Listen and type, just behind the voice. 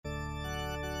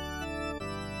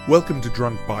Welcome to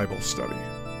Drunk Bible Study.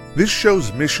 This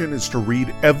show's mission is to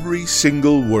read every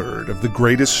single word of the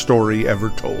greatest story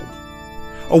ever told.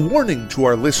 A warning to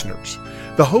our listeners,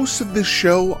 the hosts of this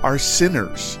show are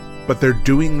sinners, but they're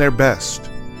doing their best.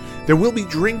 There will be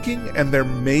drinking and there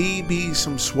may be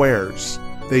some swears.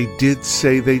 They did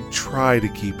say they'd try to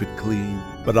keep it clean,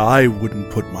 but I wouldn't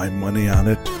put my money on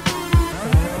it.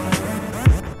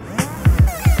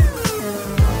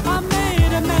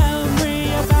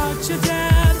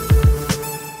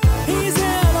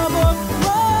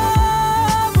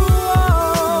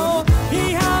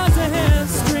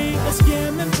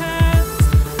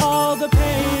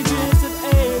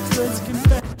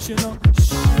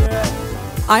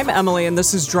 I'm Emily, and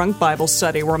this is Drunk Bible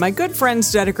Study, where my good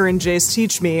friends Dedeker and Jace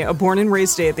teach me, a born and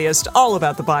raised atheist, all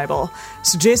about the Bible.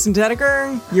 So, Jason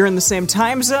Dedeker, you're in the same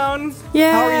time zone.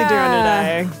 Yeah. How are you doing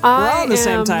today? We're all in the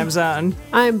same time zone.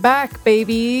 I'm back,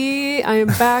 baby. I am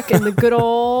back in the good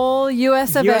old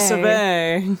US of A. US of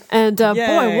A. And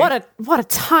boy, what a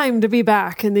time to be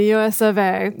back in the US of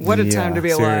A. What a time to be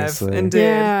alive. Seriously. Indeed.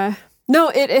 Yeah. No,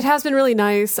 it has been really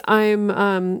nice.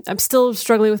 I'm still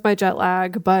struggling with my jet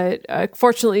lag, but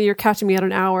fortunately, you're catching me at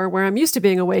an hour where I'm used to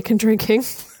being awake and drinking.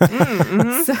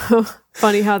 So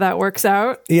funny how that works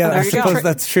out. Yeah, there I you go. suppose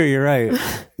that's true. You're right.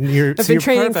 I've been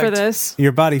training for perfect. this.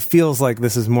 Your body feels like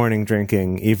this is morning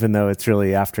drinking, even though it's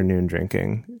really afternoon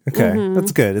drinking. Okay,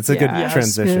 that's good. It's a good Yeah,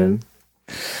 transition.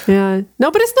 Yeah.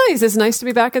 No, but it's nice. It's nice to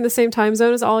be back in the same time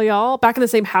zone as all y'all, back in the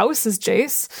same house as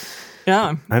Jace.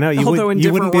 Yeah. I know you Although in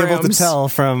you wouldn't different be able to rooms. tell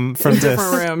from Different this.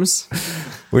 rooms.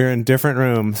 We're in different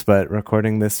rooms, but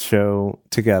recording this show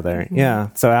together. Yeah.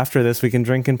 So after this, we can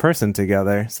drink in person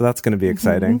together. So that's going to be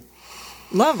exciting.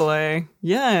 Lovely.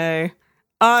 Yay.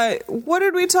 What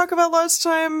did we talk about last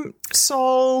time?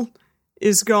 Saul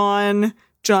is gone.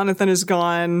 Jonathan is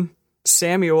gone.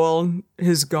 Samuel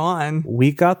is gone.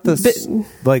 We got this,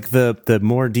 like the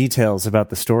more details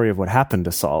about the story of what happened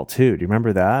to Saul too. Do you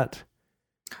remember that?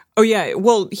 Oh, yeah.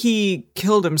 Well, he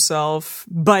killed himself,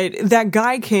 but that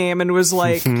guy came and was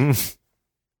like,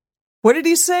 what did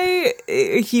he say?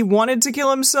 He wanted to kill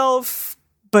himself,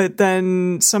 but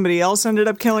then somebody else ended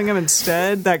up killing him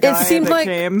instead. That guy seemed that like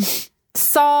came.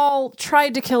 Saul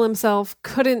tried to kill himself,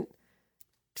 didn't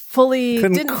fully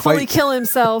kill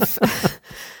himself,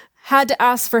 had to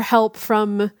ask for help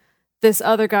from this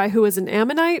other guy who was an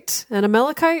Ammonite, an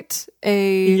Amalekite,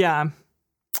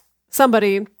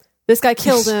 somebody. This guy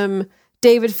killed him.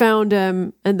 David found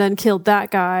him and then killed that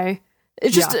guy.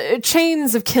 It's just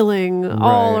chains of killing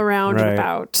all around and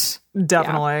about.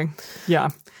 Definitely.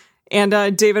 Yeah. And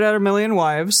David had 1 million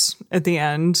wives at the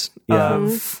end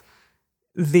of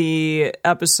the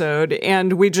episode.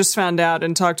 And we just found out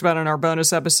and talked about in our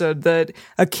bonus episode that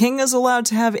a king is allowed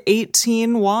to have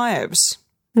 18 wives.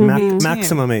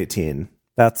 Maximum 18.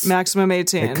 That's Maximum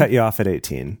 18. They cut you off at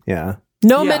 18. Yeah.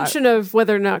 No mention of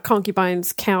whether or not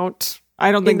concubines count.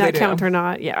 I don't think that they count do. or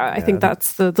not. Yeah, I think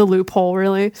that's the loophole,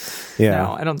 really. Yeah.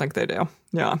 No, I don't think they do.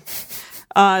 Yeah.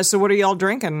 So what are y'all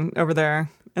drinking over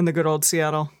there in the good old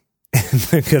Seattle?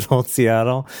 The good old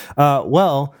Seattle.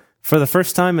 Well, for the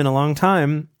first time in a long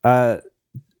time,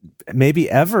 maybe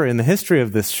ever in the history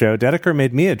of this show, Dedeker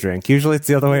made me a drink. Usually it's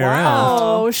the other way around.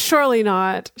 Oh, surely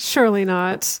not. Surely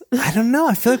not. I don't know.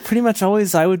 I feel like pretty much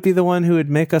always I would be the one who would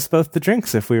make us both the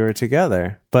drinks if we were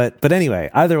together. But anyway,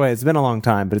 either way, it's been a long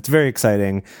time, but it's very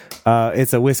exciting.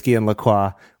 It's a whiskey and La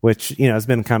Croix, which, has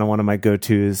been kind of one of my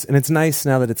go-tos. And it's nice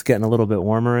now that it's getting a little bit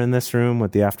warmer in this room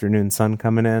with the afternoon sun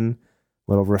coming in.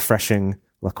 A little refreshing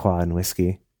La Croix and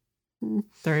whiskey.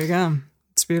 There you go.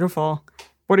 It's beautiful.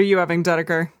 What are you having,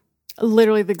 Dedeker?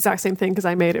 Literally the exact same thing because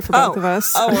I made it for both of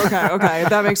us. Oh, okay.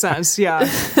 That makes sense. Yeah.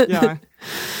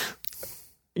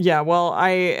 Yeah, well,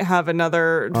 I have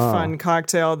another fun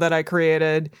cocktail that I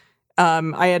created.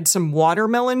 I had some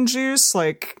watermelon juice,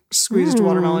 like squeezed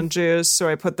watermelon juice. So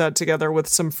I put that together with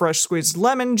some fresh squeezed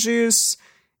lemon juice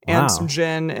and some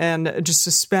gin and just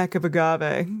a speck of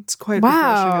agave. It's quite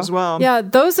refreshing as well. Yeah,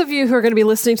 those of you who are going to be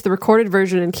listening to the recorded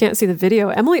version and can't see the video,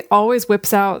 Emily always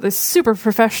whips out this super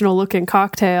professional looking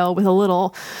cocktail with a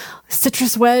little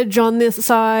citrus wedge on this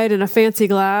side and a fancy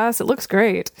glass. It looks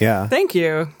great. Yeah. Thank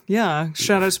you. Yeah.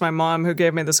 Shout out to my mom who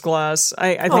gave me this glass.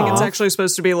 I think it's actually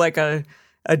supposed to be like a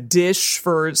dish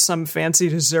for some fancy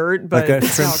dessert, but like a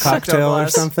it's shrimp now cocktail or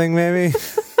something, maybe?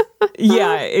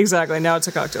 Yeah, exactly. Now it's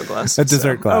a cocktail glass. A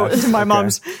dessert glass. Oh, my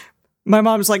mom's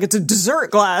like, it's a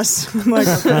dessert glass. I'm like,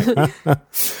 okay.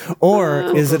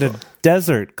 Or is it a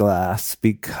desert glass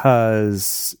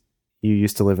because you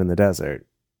used to live in the desert?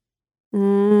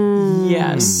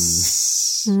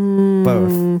 Yes.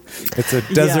 Both. It's a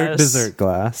dessert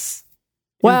glass.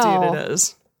 Well, indeed it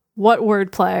is. What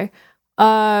wordplay.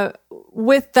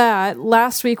 With that,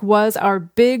 last week was our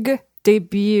big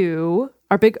debut,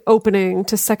 our big opening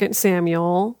to 2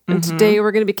 Samuel. And today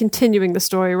we're going to be continuing the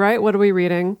story, right? What are we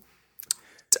reading?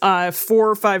 4,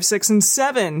 5, 6, and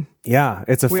 7. Yeah,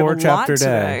 it's a 4-chapter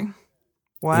day.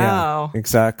 Wow. Yeah,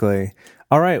 exactly.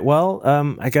 All right, well,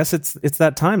 I guess it's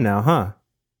that time now, huh?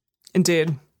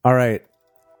 Indeed. All right.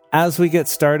 As we get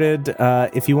started,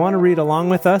 if you want to read along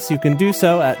with us, you can do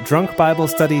so at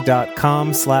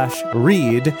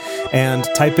drunkbiblestudy.com/read and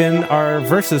type in our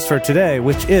verses for today,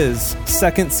 which is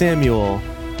 2 Samuel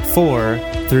 4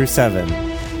 through 7.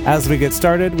 As we get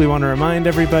started, we want to remind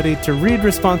everybody to read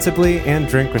responsibly and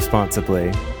drink responsibly.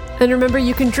 And remember,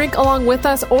 you can drink along with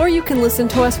us, or you can listen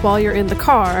to us while you're in the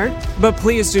car. But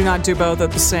please do not do both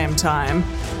at the same time.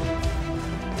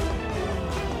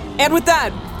 And with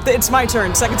that, it's my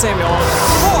turn. 2 Samuel 4.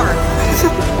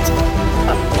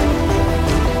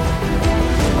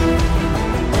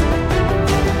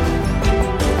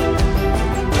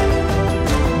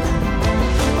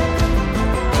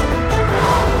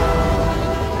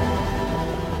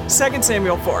 2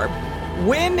 Samuel 4.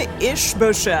 When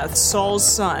Ishbosheth, Saul's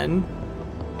son...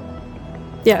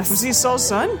 Yes. Was he Saul's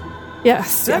son?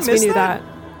 Yes, Did I yes, we miss knew that?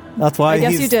 That's why I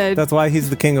guess you did. That's why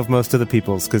he's the king of most of the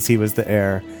peoples, because he was the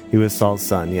heir. He was Saul's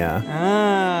son, yeah.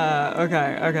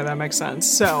 Okay, that makes sense.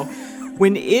 So,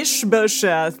 when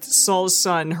Ishbosheth, Saul's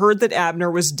son, heard that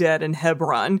Abner was dead in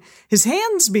Hebron, his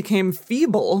hands became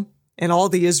feeble, and all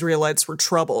the Israelites were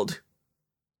troubled.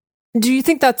 Do you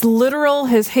think that's literal,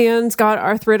 his hands got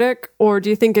arthritic, or do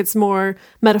you think it's more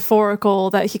metaphorical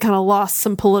that he kind of lost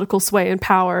some political sway and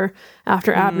power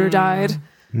after Abner died?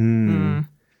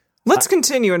 Let's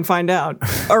continue and find out.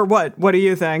 Or what? What do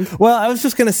you think? Well, I was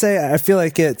just going to say, I feel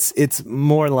like it's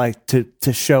more like to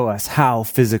show us how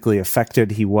physically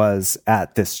affected he was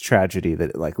at this tragedy,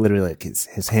 that like literally like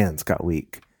his hands got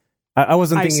weak. I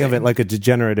wasn't thinking of it like a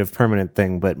degenerative permanent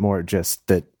thing, but more just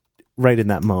that right in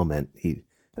that moment, he,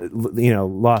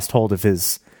 lost hold of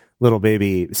his little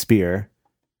baby spear.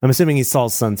 I'm assuming he's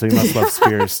Saul's son, so he must love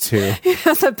spears too. He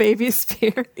has a baby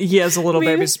spear. He has a little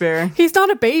baby spear. He's not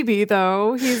a baby,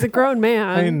 though. He's a grown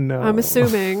man. I know. I'm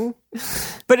assuming.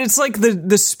 But it's like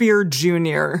the spear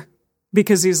junior,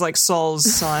 because he's like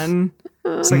Saul's son.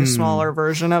 It's like a smaller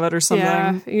version of it or something.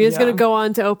 Yeah, he's going to go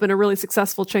on to open a really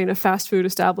successful chain of fast food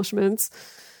establishments.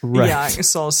 Right. Yeah,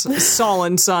 Saul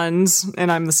and Sons,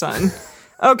 and I'm the son.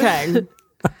 Okay.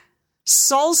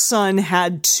 Saul's son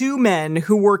had 2 men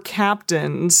who were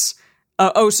captains.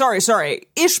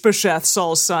 Ishbosheth,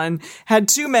 Saul's son, had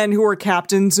 2 men who were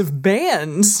captains of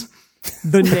bands.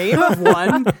 The name of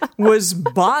one was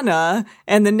Bana,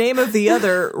 and the name of the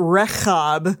other,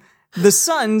 Rechab, the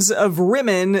sons of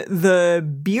Rimmon the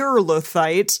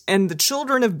Beerothite, and the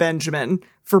children of Benjamin.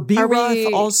 For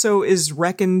Beeroth also is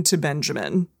reckoned to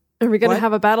Benjamin. Are we going to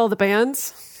have a battle of the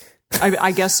bands?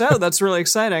 I guess so. That's really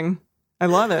exciting. I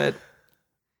love it.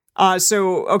 For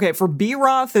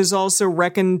Beeroth is also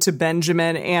reckoned to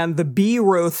Benjamin, and the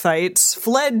Beerothites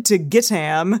fled to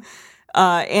Gittam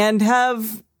and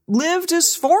have lived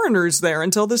as foreigners there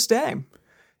until this day.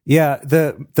 Yeah,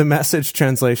 the Message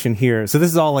translation here. So this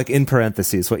is all like in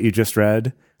parentheses, what you just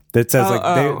read. That says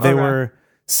they were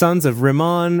sons of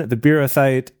Rimmon, the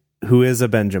Beerothite, who is a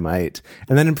Benjamite.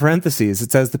 And then in parentheses,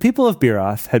 it says, the people of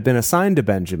Beeroth had been assigned to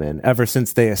Benjamin ever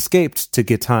since they escaped to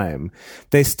Gittim.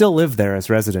 They still live there as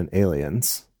resident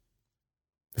aliens.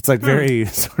 It's like very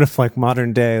sort of like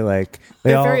modern day, like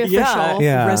they're all very official.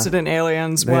 Yeah, resident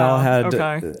aliens. They all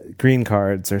had green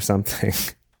cards or something.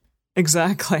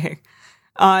 Exactly.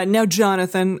 Now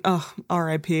Jonathan,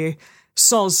 R.I.P.,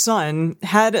 Saul's son,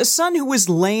 had a son who was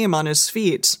lame on his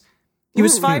feet. He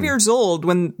was 5 years old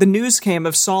when the news came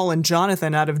of Saul and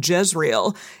Jonathan out of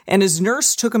Jezreel, and his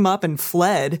nurse took him up and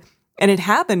fled. And it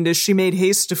happened as she made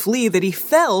haste to flee that he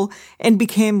fell and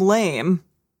became lame.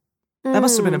 That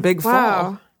must have been a big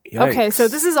fall. Yikes. Okay, so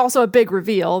this is also a big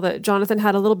reveal that Jonathan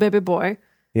had a little baby boy.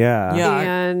 Yeah.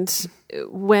 And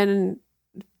when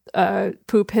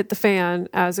poop hit the fan,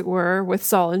 as it were, with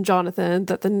Saul and Jonathan,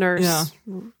 that the nurse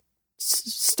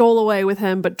stole away with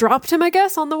him, but dropped him, I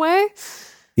guess, on the way.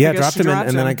 Yeah, dropped him, and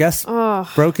then I guess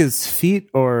broke his feet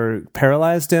or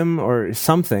paralyzed him or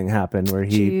something happened where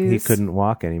he couldn't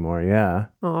walk anymore. Yeah.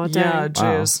 Oh, dang. Yeah,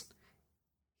 jeez. Wow.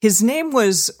 His name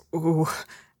was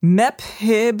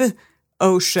Mephibosheth.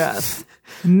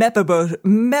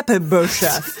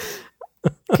 Mephibosheth.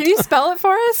 Can you spell it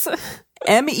for us?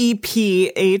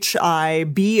 Mephibosheth.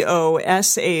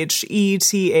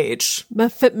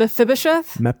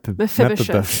 Mephibosheth?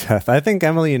 Mephibosheth. I think,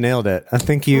 Emily, you nailed it. I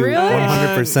think you really?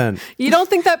 100%. You don't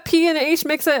think that P and H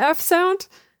makes an F sound?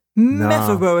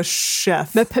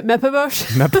 Mephibosheth.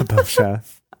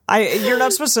 Mephibosheth. You're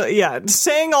not supposed to.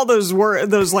 Saying all those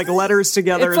those like letters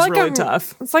together is like really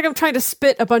tough. It's like I'm trying to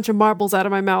spit a bunch of marbles out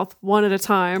of my mouth one at a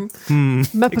time.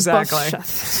 Exactly.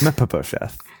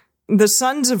 Mephibosheth. The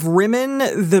sons of Rimmon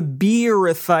the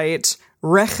Beerothite,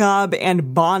 Rechab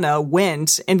and Baanah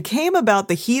went and came about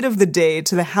the heat of the day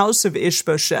to the house of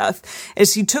Ishbosheth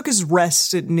as he took his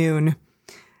rest at noon.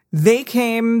 They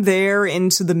came there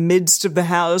into the midst of the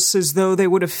house as though they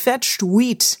would have fetched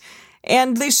wheat,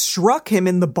 and they struck him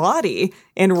in the body,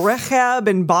 and Rechab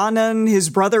and Baanah, his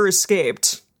brother,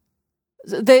 escaped.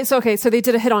 So they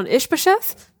did a hit on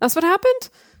Ishbosheth? That's what happened?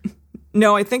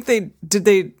 No, I think they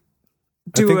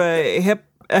do a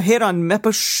hit on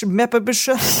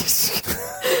Mephibosheth?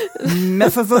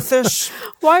 Mephibosheth?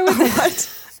 Why would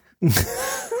what?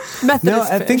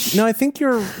 Methodist I think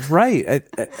you're right.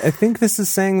 I think this is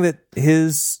saying that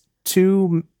his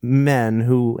two men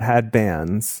who had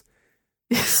bands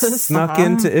snuck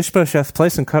into Ishbosheth's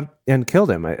place and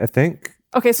killed him. I think.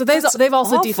 Okay, so they've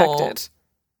also awful. defected.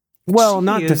 Well,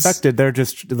 not defected. They're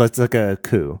just it's like a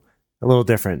coup, a little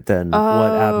different than what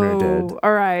Abner did.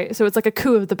 All right, so it's like a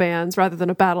coup of the bands rather than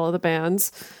a battle of the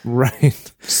bands.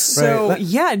 Right. So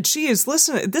geez,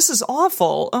 listen, this is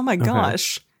awful. Oh my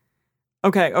gosh.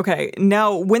 Okay.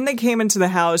 Now, when they came into the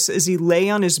house, as he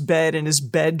lay on his bed in his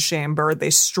bedchamber,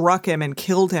 they struck him and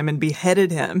killed him and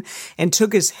beheaded him and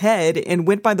took his head and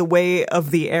went by the way of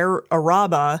the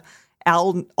Arabah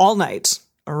all night.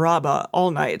 Arabah all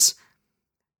night.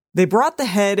 They brought the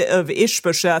head of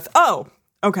Ishbosheth. Oh,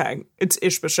 okay. It's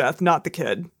Ishbosheth, not the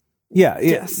kid. Yeah.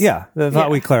 I thought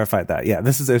we clarified that. Yeah,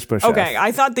 this is Ishbosheth. Okay,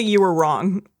 I thought that you were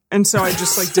wrong. And so I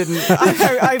just like didn't.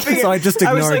 I figured, so I just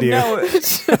ignored you. No.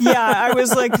 I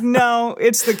was like, no,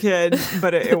 it's the kid,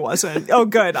 but it wasn't. Oh,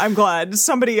 good. I'm glad.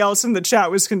 Somebody else in the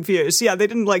chat was confused. Yeah, they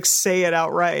didn't like say it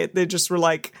outright. They just were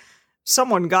like,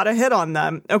 someone got a hit on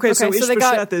them. Okay, so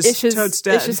Ishbosheth is totes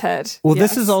dead. Ish's head. Well,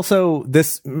 This is also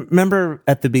this. Remember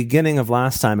at the beginning of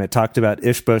last time, it talked about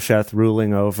Ishbosheth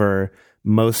ruling over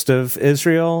most of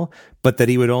Israel, but that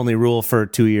he would only rule for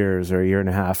 2 years or a year and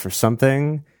a half or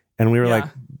something. And we were like,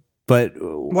 but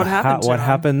what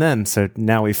happened then? So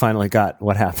now we finally got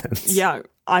what happens. Yeah,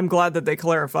 I'm glad that they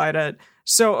clarified it.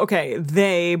 So, okay,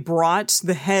 they brought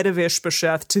the head of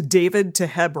Ishbosheth to David to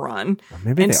Hebron.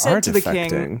 Maybe and they said are to defecting.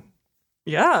 The king,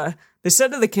 yeah, they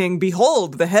said to the king,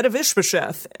 "Behold, the head of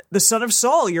Ishbosheth, the son of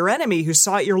Saul, your enemy, who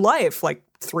sought your life," like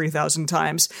 3,000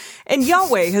 times. "And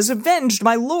Yahweh has avenged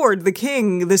my lord, the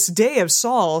king, this day of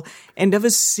Saul and of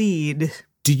his seed."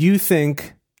 Do you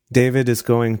think David is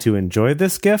going to enjoy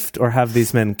this gift or have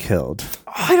these men killed?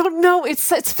 I don't know. It's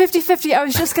 50-50. I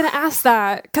was just going to ask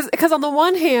that. Because on the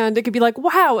one hand, it could be like,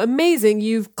 wow, amazing.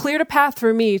 You've cleared a path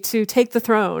for me to take the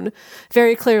throne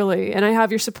very clearly, and I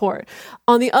have your support.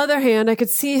 On the other hand, I could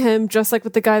see him, just like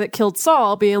with the guy that killed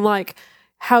Saul, being like,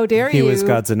 how dare you was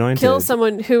God's anointed. Kill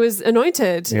someone who is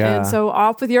anointed? Yeah. And so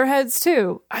off with your heads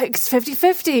too. It's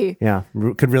 50-50. Yeah,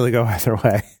 could really go either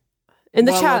way. In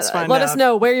the chat, let us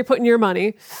know where you're putting your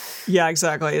money. Yeah,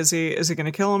 exactly. Is he going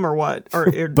to kill him or what?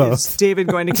 Or is David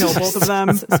going to kill both of them?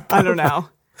 I don't know.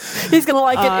 He's going to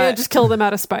like it and just kill them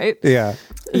out of spite. Yeah.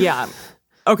 Yeah.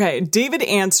 Okay. David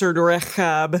answered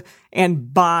Rechab and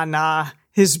Baanah,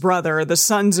 his brother, the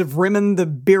sons of Rimmon the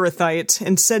Beerothite,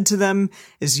 and said to them,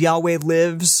 "As Yahweh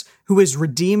lives, who has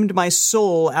redeemed my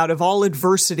soul out of all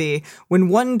adversity, when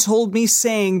one told me,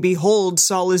 saying, Behold,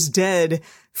 Saul is dead,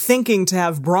 thinking to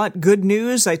have brought good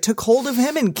news, I took hold of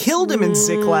him and killed him in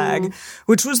Ziklag,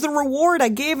 which was the reward I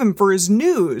gave him for his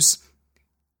news."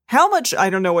 How much? I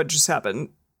don't know what just happened.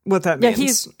 What that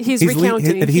means? Yeah, he's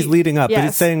recounting. He's leading up, but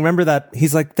he's saying, remember that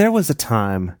he's like, there was a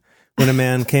time when a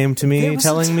man came to me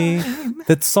telling me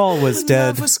that Saul was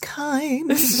dead. Love was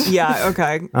kind. Yeah.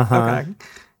 Okay. Okay.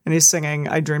 And he's singing,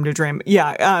 "I dreamed a dream."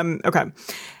 Yeah. Okay.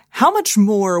 "How much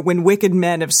more when wicked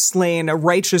men have slain a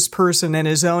righteous person in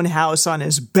his own house on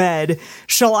his bed?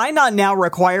 Shall I not now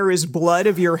require his blood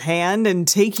of your hand and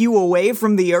take you away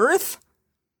from the earth?"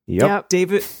 Yep.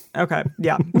 David. Okay.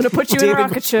 Yeah. I'm going to put you in a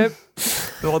rocket ship.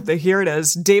 Well, here it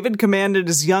is. "David commanded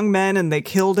his young men, and they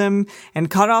killed him and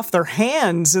cut off their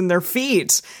hands and their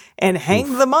feet and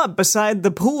hanged them up beside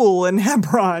the pool in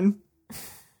Hebron."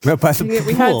 By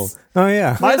the pool. Oh,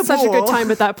 yeah. We had such a good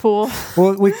time at that pool.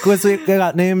 Well, we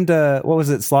got named, what was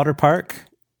it, Slaughter Park?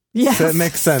 Yes. So it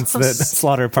makes sense that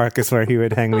Slaughter Park is where he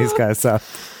would hang these guys up.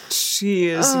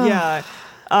 Jeez, yeah.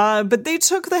 But they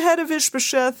took the head of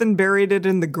Ishbosheth and buried it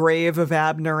in the grave of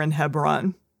Abner in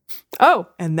Hebron. Oh.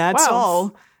 And that's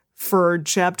all for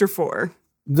chapter 4.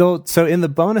 So in the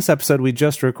bonus episode we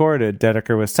just recorded,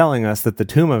 Dedeker was telling us that the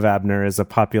tomb of Abner is a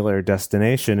popular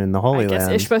destination in the Holy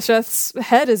Land. Ishbosheth's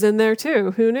head is in there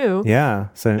too. Who knew? Yeah.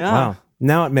 So wow.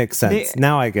 Now it makes sense.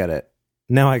 Now I get it.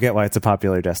 Now I get why it's a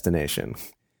popular destination.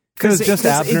 Because it's just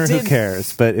Abner, who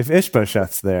cares? But if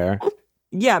Ishbosheth's there...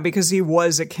 Yeah, because he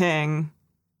was a king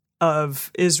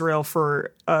of Israel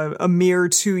for a mere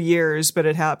 2 years, but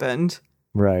it happened.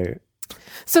 Right.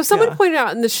 So someone pointed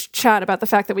out in the chat about the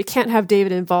fact that we can't have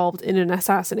David involved in an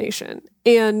assassination.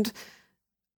 And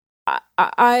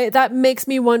I that makes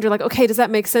me wonder, like, okay, does that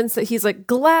make sense that he's like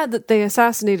glad that they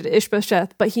assassinated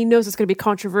Ishbosheth, but he knows it's going to be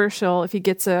controversial if he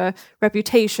gets a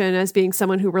reputation as being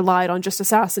someone who relied on just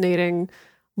assassinating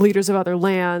leaders of other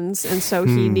lands, and so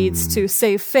he needs to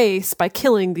save face by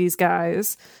killing these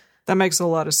guys. That makes a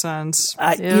lot of sense.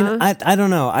 I don't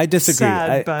know. I disagree.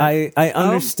 Sad, I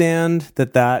understand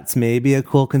that that's maybe a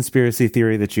cool conspiracy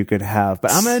theory that you could have,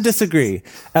 but I'm going to disagree.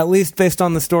 At least based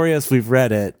on the story as we've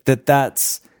read it,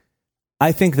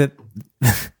 I think that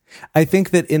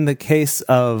in the case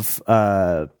of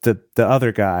the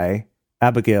other guy,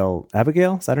 Abigail,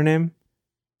 is that her name?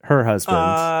 Her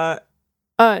husband.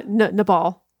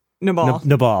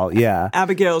 Nabal, yeah.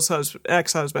 Abigail's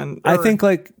ex-husband. I think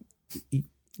like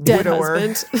dead widower.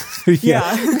 husband.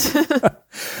 Yeah.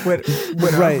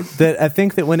 Right. That I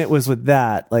think that when it was with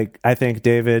that, like I think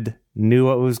David knew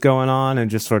what was going on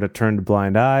and just sort of turned a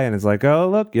blind eye and is like, oh,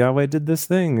 look, Yahweh did this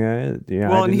thing.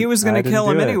 Well, and he was going to kill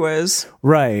him anyways.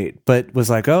 Right. But was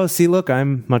like, oh, see, look,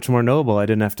 I'm much more noble. I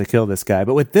didn't have to kill this guy.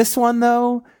 But with this one,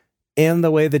 though, and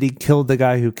the way that he killed the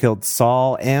guy who killed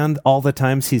Saul and all the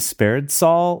times he spared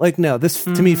Saul, like, no, this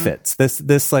to me fits.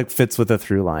 This like fits with a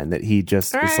through line that he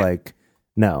just is like,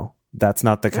 no, that's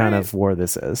not the kind of war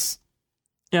this is.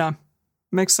 Yeah.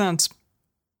 Makes sense.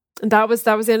 And that was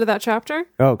the end of that chapter?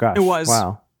 Oh, gosh. It was.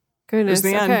 Wow. Goodness. It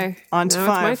was the okay. end. On to now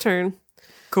 5. It's my turn.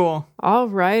 Cool.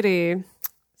 Alrighty.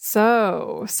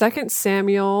 So, 2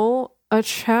 Samuel, a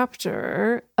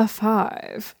chapter of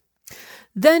 5.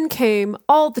 Then came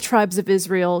all the tribes of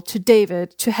Israel to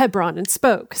David to Hebron and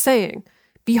spoke, saying,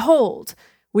 Behold,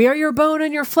 we are your bone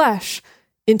and your flesh.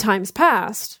 In times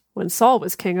past, when Saul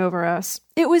was king over us,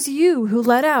 it was you who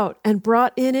led out and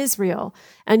brought in Israel.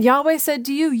 And Yahweh said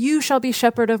to you, You shall be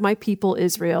shepherd of my people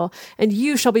Israel, and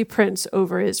you shall be prince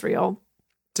over Israel.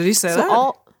 Did he say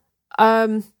that?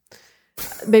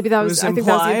 Maybe that was I think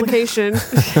that was the implication.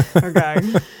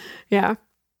 Okay. Yeah.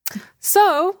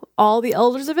 So all the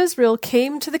elders of Israel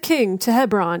came to the king to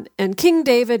Hebron, and King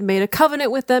David made a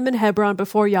covenant with them in Hebron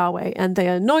before Yahweh, and they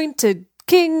anointed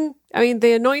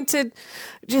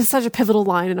just such a pivotal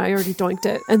line, and I already doinked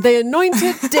it. And they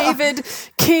anointed David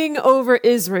king over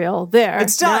Israel. There.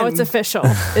 It's done. Now it's official.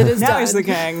 It is now done. He's the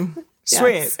king.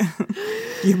 Sweet.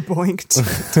 You boinked.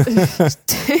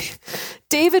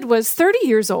 David was 30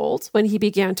 years old when he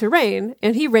began to reign,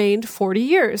 and he reigned 40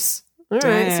 years. All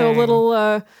right, so a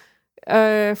little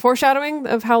foreshadowing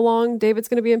of how long David's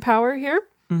going to be in power here.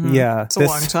 Mm-hmm. Yeah. It's a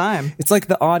long time. It's like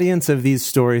the audience of these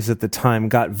stories at the time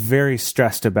got very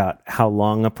stressed about how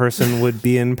long a person would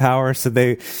be in power, so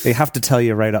they have to tell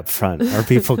you right up front, or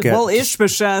people get... Well,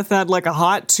 Ishbosheth had like a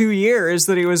hot 2 years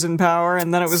that he was in power,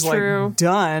 and then it was like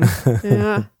done.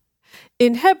 Yeah.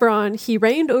 In Hebron, he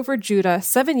reigned over Judah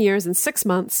 7 years and 6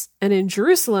 months, and in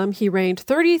Jerusalem, he reigned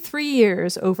 33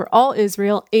 years over all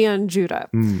Israel and Judah.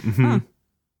 Mm-hmm.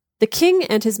 The king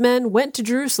and his men went to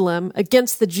Jerusalem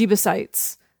against the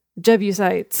Jebusites, yes.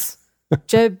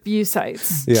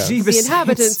 The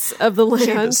inhabitants of the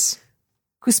land,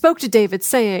 who spoke to David,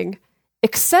 saying,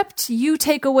 Except you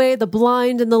take away the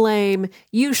blind and the lame,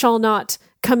 you shall not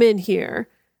come in here.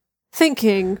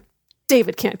 Thinking,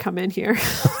 David can't come in here.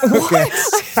 What?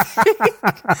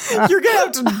 You're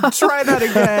going to have to try that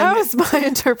again. That was my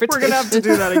interpretation. We're going to have to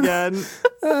do that again.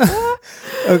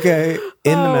 Okay.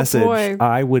 In the message, boy.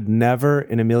 I would never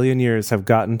in a million years have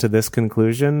gotten to this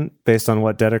conclusion based on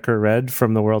what Dedeker read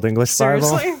from the World English Bible.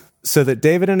 Seriously? So that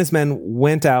David and his men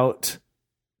went out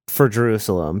for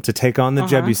Jerusalem to take on the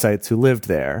Jebusites who lived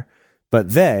there.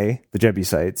 But they, the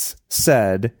Jebusites,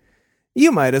 said,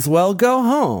 You might as well go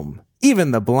home.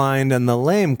 Even the blind and the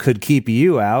lame could keep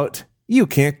you out. You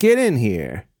can't get in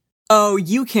here. Oh,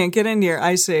 you can't get in here.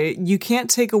 I say, you can't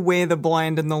take away the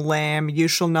blind and the lame. You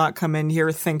shall not come in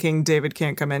here thinking David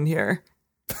can't come in here.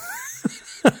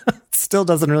 Still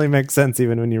doesn't really make sense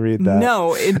even when you read that.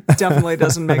 No, it definitely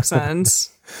doesn't make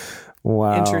sense.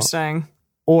 Wow. Interesting.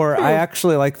 Or I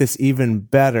actually like this even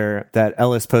better that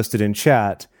Ellis posted in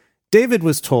chat. David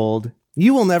was told,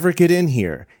 You will never get in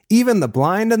here. Even the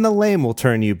blind and the lame will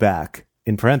turn you back.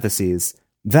 In parentheses,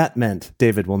 that meant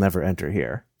David will never enter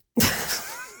here.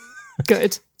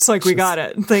 Good. It's like, we got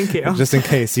it. Thank you. Just in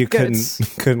case you couldn't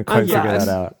quite figure glad. that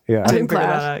out. Yeah. I didn't figure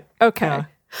glad. that out. Okay. Yeah.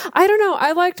 I don't know.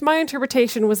 I liked my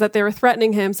interpretation was that they were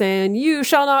threatening him, saying, "You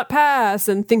shall not pass,"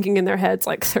 and thinking in their heads,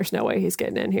 like, there's no way he's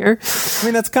getting in here. I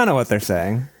mean, that's kind of what they're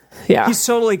saying. Yeah. He's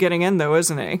totally getting in, though,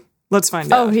 isn't he? Let's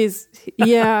find out.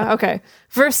 Yeah, okay.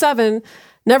 Verse 7,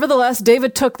 nevertheless,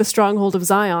 David took the stronghold of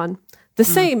Zion. The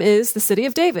same is the city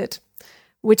of David,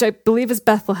 which I believe is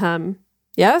Bethlehem.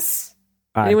 Yes?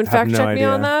 Anyone fact check me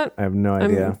on that? I have no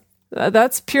idea.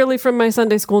 That's purely from my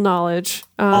Sunday school knowledge.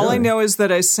 All I know is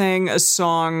that I sang a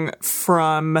song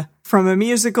from a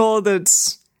musical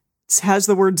that's has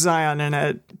the word Zion in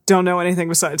it. Don't know anything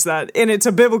besides that. And it's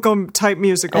a biblical type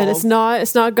musical. And it's not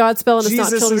Godspell, and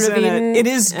Jesus it's not Children is of in Eden. it. It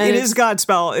is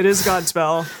Godspell. It is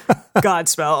Godspell.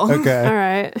 Godspell. Okay. All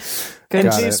right. Good. And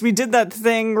Got Jace, it. we did that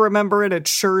thing, remember, at a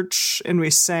church, and we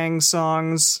sang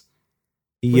songs.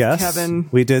 Yes. Kevin.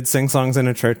 We did sing songs in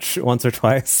a church once or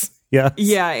twice. Yeah.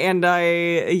 Yeah, and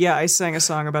I sang a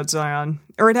song about Zion.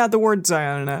 Or it had the word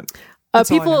Zion in it. That's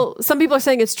all I know. Some people are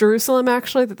saying it's Jerusalem,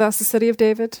 actually, that's the city of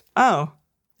David. Oh.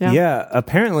 Yeah. Yeah.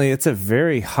 Apparently, it's a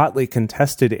very hotly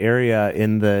contested area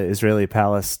in the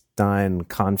Israeli-Palestine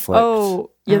conflict.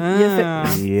 Oh, you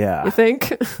Yeah.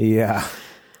 think? Yeah.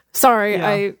 Sorry,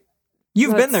 Yeah.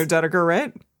 You've been there, Dedeker,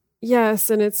 right? Yes,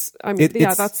 and that's the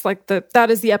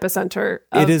epicenter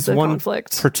of It is the one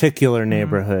conflict. particular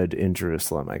neighborhood in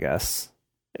Jerusalem, I guess.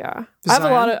 Yeah.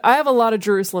 Zion? I have a lot of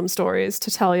Jerusalem stories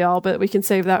to tell y'all, but we can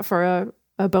save that for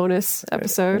a bonus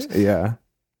episode Yeah.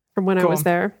 from when I was Cool.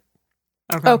 there.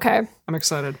 Okay. Okay. I'm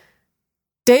excited.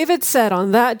 David said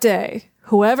on that day,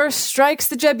 whoever strikes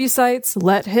the Jebusites,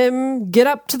 let him get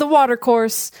up to the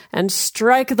watercourse and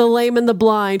strike the lame and the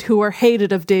blind who are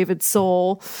hated of David's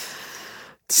soul.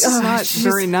 This is not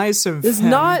very nice of It's him.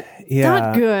 not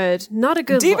Yeah. good. Not a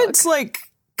good David's look. like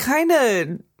kind of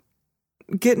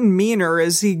getting meaner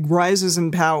as he rises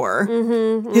in power.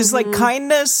 His like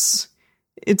kindness,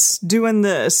 it's doing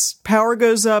this. Power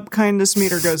goes up, kindness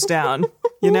meter goes down.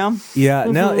 You know? Yeah,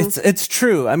 no, it's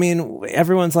true. I mean,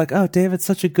 everyone's like, "Oh, David's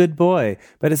such a good boy,"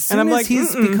 but as soon I'm as like,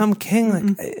 he's become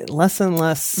king, like less and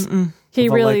less. He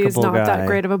of a really is likable not guy. that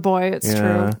great of a boy. It's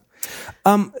Yeah.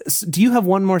 true. Do you have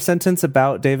one more sentence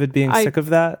about David being sick of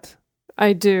that?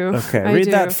 I do. Okay, I read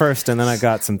do. that first, and then I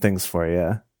got some things for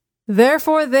you.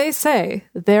 Therefore they say,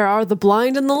 there are the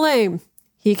blind and the lame.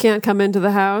 He can't come into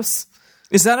the house.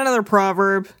 Is that another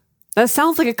proverb? That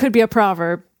sounds like it could be a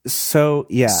proverb. So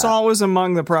yeah, Saul was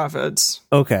among the prophets,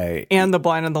 okay, and the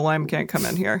blind and the lame can't come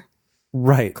in here.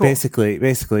 right. Cool.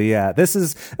 Basically, yeah. This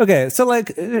is okay. So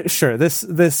like, sure, this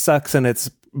sucks and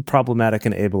it's problematic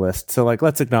and ableist. So like,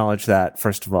 let's acknowledge that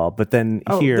first of all. But then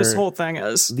Oh, here, this whole thing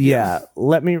is. yeah.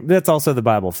 That's also the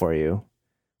Bible for you.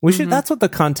 We should. That's what the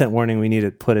content warning we need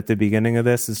to put at the beginning of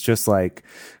this is just like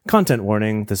content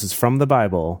warning. This is from the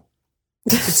Bible.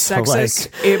 It's like- sexist,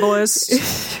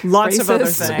 ableist, lots of other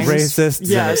Racist. things. Racist,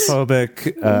 Yes.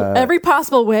 xenophobic. Every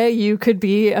possible way you could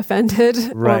be offended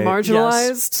Right. or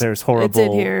marginalized. There's horrible. It's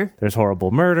in here. There's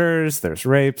horrible murders. There's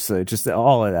rapes. Just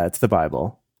all of that. It's the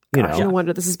Bible. You know. No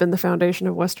wonder this has been the foundation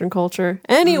of Western culture.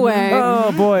 Anyway,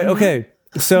 Oh boy. Okay.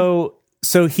 So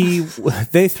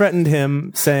they threatened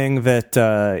him, saying that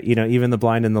even the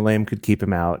blind and the lame could keep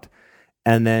him out,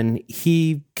 and then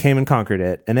he came and conquered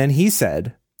it, and then he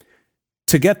said,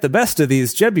 "To get the best of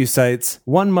these Jebusites,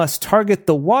 one must target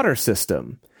the water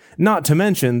system, not to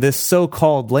mention this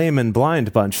so-called lame and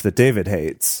blind bunch that David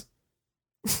hates."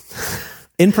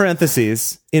 In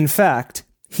parentheses, in fact,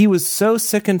 he was so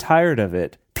sick and tired of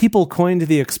it, people coined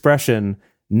the expression,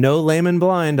 "No lame and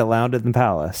blind allowed in the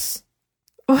palace."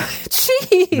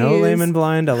 jeez. No lame and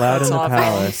blind allowed That's in the awful.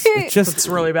 palace. It's just It's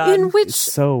really bad. In which, it's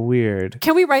so weird.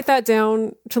 can we write that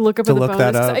down to look up in the look that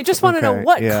bonus? 'Cause up? I just want to know Okay,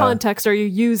 what yeah. context are you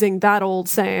using that old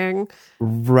saying?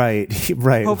 Right,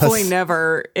 right. Hopefully Let's-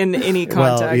 never in any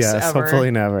context well, yes, ever.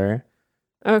 hopefully never.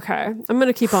 Okay, I'm going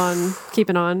to keep on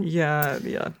keeping on. Yeah.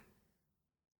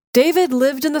 David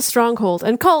lived in the stronghold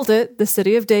and called it the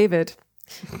city of David.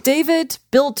 David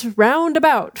built round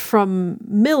about from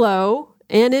Millo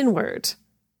and inward.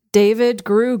 David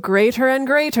grew greater and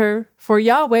greater, for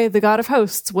Yahweh, the God of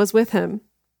hosts, was with him.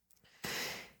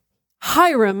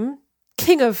 Hiram,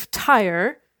 king of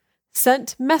Tyre,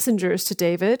 sent messengers to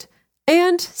David,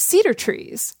 and cedar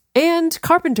trees, and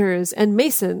carpenters and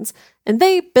masons, and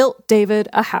they built David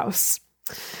a house.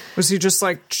 Was he just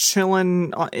like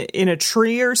chilling in a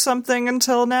tree or something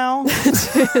until now? In a Him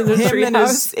and treehouse.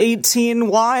 his 18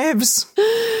 wives?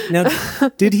 Now,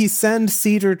 did he send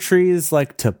cedar trees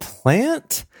like to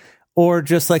plant? Or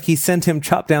just like he sent him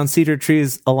chop down cedar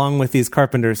trees along with these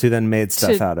carpenters who then made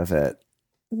stuff To- out of it?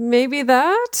 maybe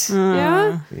that.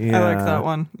 Yeah. I like that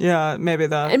one. Yeah, maybe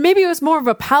that. And maybe it was more of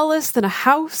a palace than a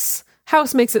house.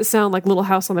 House makes it sound like Little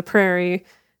House on the Prairie,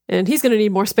 and he's going to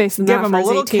need more space than Give that him for a his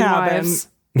little 18 cabin. wives.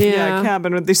 Yeah,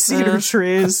 cabin with these cedar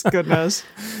trees. Goodness.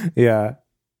 Yeah.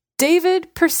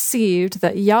 David perceived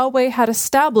that Yahweh had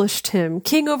established him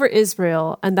king over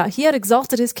Israel and that he had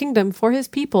exalted his kingdom for his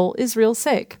people, Israel's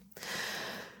sake.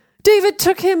 David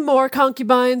took him more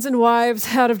concubines and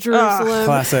wives out of Jerusalem.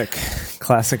 Classic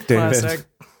David. Classic.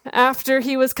 After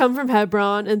he was come from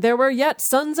Hebron, and there were yet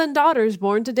sons and daughters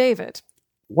born to David.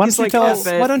 Why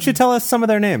don't you tell us some of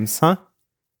their names, huh?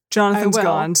 Jonathan's I will.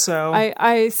 gone, so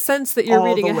I sense that you're all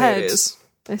reading the ahead. ladies.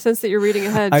 I sense that you're reading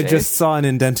ahead. I Jace. just saw an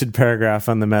indented paragraph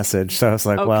on the message, so I was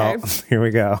like, well, here we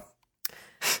go.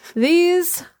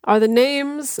 These are the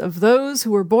names of those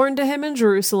who were born to him in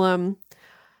Jerusalem.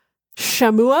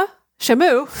 Shamu,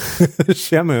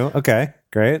 Shamu, okay,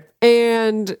 great.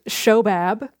 and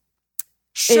Shobab,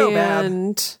 Shobab.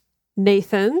 and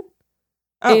Nathan,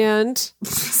 Oh. and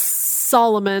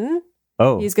Solomon.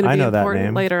 Oh, He's going to I be know that important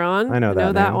name. later on. I know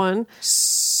that name. one.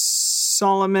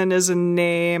 Solomon is a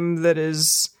name that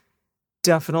is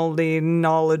definitely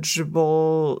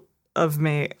knowledgeable of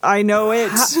me. I know it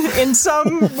in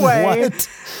some way. What?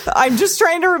 I'm just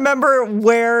trying to remember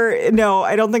where. No,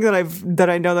 I don't think that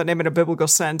I know that name in a biblical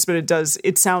sense, but it does.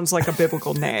 It sounds like a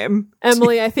biblical name.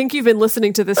 Emily, I think you've been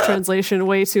listening to this translation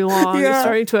way too long. Yeah. It's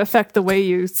starting to affect the way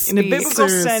you speak. In a biblical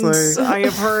Seriously. sense, I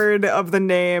have heard of the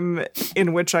name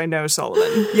in which I know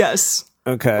Solomon. Yes.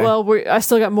 Okay. Well, I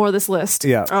still got more of this list.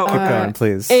 yeah, Oh, keep okay. going,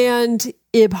 please. And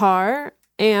Ibhar,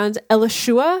 and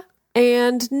Elishua,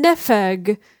 and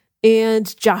Nepheg, and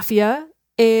Japhia,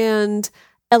 and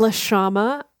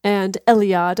Elishama, and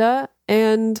Eliada,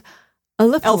 and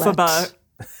Eliphalet. Elphaba.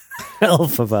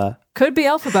 Elphaba. Could be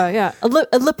Elphaba, yeah.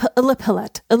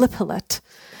 Eliphalet.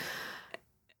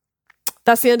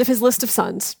 That's the end of his list of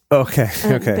sons. Okay,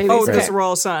 And okay. babies. Oh, Okay. those were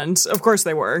all sons. Of course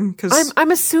they were. Because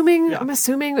I'm assuming.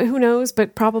 Who knows?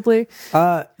 But probably.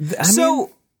 I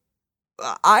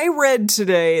I read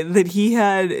today that he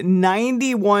had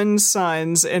 91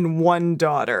 sons and one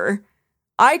daughter.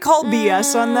 I call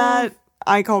BS on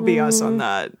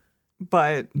that.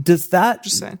 But does that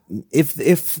just saying.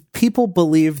 if people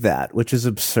believe that, which is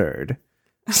absurd,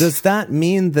 does that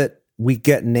mean that we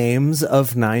get names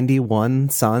of 91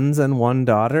 sons and one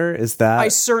daughter? Is that I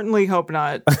certainly hope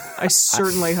not. I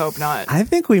certainly hope not. I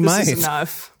think we this might. is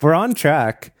enough. We're on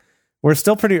track. We're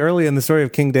still pretty early in the story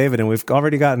of King David, and we've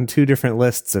already gotten 2 different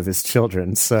lists of his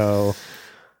children. So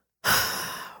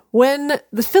When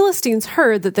the Philistines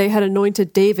heard that they had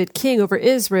anointed David king over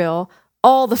Israel,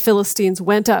 all the Philistines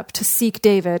went up to seek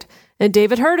David, and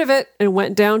David heard of it and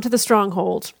went down to the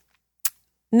stronghold.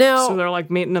 Now, So they're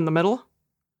like meeting in the middle?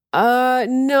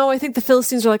 no, I think the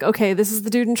Philistines are like, okay, this is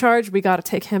the dude in charge. We got to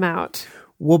take him out.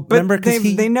 well, But remember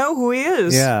because they know who he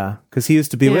is. yeah, because he used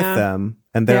to be with Yeah. them,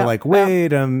 and they're Yeah. like,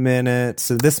 wait a minute.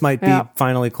 So this might be Yeah.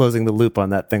 finally closing the loop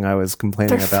on that thing I was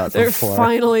complaining about They're before.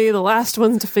 finally the last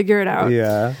ones to figure it out.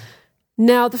 Yeah.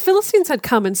 Now the Philistines had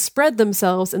come and spread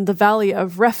themselves in the valley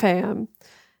of Rephaim.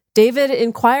 David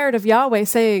inquired of Yahweh,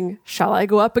 saying, "Shall I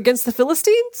go up against the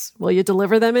Philistines? Will you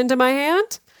deliver them into my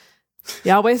hand?"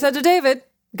 Yahweh said to David,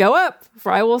 "Go up,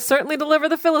 for I will certainly deliver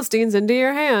the Philistines into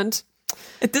your hand."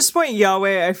 At this point,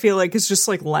 Yahweh, I feel like, is just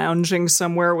like lounging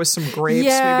somewhere with some grapes,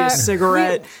 Yeah, maybe a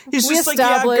cigarette. He's we just like,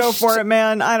 yeah, go established- for it,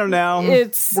 man. I don't know. We're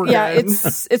good.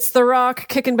 It's The Rock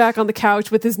kicking back on the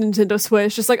couch with his Nintendo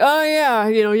Switch, just like, oh yeah,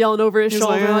 yelling over his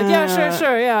shoulder, like, yeah,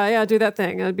 sure, yeah, do that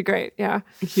thing, that'd be great, yeah.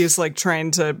 He's like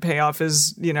trying to pay off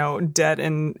his, debt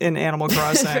in Animal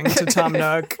Crossing to Tom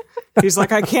Nook. He's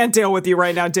like, I can't deal with you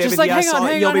right now, David. Just like, Yes,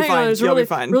 hang you'll be on. fine. It's You'll really, be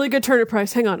fine. really good turnip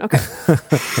price. Hang on. Okay.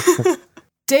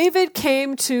 David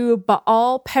came to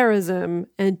Baal Perazim,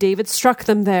 and David struck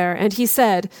them there, and he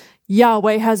said,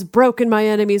 Yahweh has broken my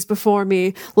enemies before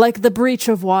me like the breach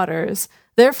of waters.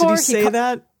 Therefore, Did he say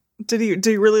that? Did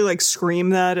he really like scream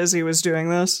that as he was doing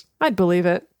this? I'd believe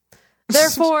it.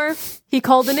 Therefore, he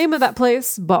called the name of that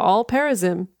place Baal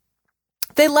Perazim.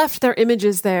 They left their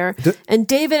images there, and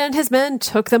David and his men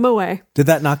took them away. Did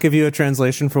that not give you a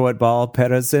translation for what Baal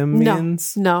Perazim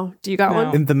means? No. Do you got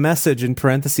one? In the message, in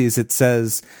parentheses, it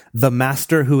says, the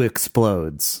master who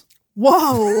explodes.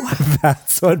 Whoa.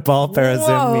 That's what Baal Perazim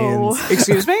Whoa. means.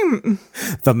 Excuse me?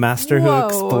 The master who Whoa.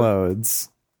 explodes.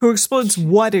 Who explodes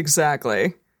what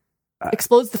exactly?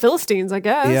 Explodes the Philistines, I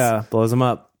guess. Yeah, blows them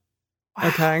up.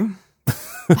 Okay.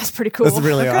 That's pretty cool. That's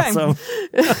really Okay. awesome.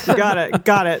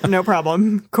 Got it. No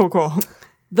problem. Cool.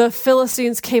 The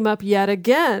Philistines came up yet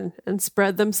again and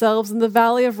spread themselves in the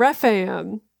valley of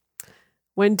Rephaim.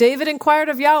 When David inquired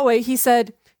of Yahweh, he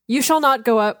said, You shall not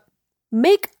go up.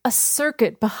 Make a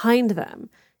circuit behind them,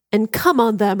 and come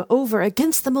on them over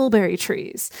against the mulberry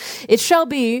trees. It shall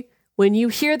be, when you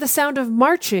hear the sound of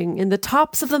marching in the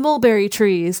tops of the mulberry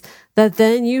trees, that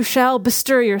then you shall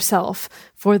bestir yourself,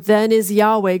 for then is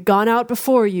Yahweh gone out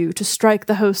before you to strike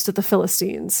the host of the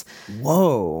Philistines.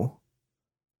 Whoa.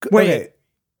 Wait. Okay.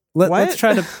 Let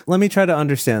me try to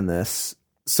understand this.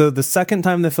 So the second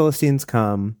time the Philistines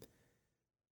come,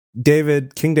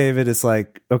 King David is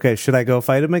like, okay, should I go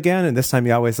fight him again? And this time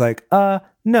Yahweh's like,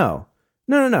 no,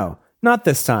 not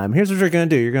this time. Here's what you're going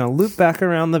to do. You're going to loop back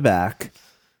around the back.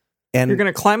 And you're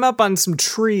going to climb up on some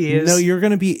trees. No, you're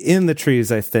going to be in the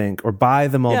trees, I think, or by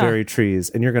the mulberry trees.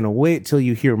 And you're going to wait till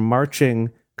you hear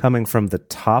marching coming from the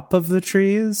top of the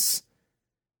trees.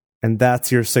 And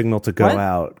that's your signal to go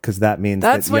out, because that means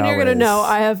that's that when you're going to know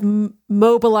I have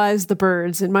mobilized the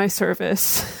birds in my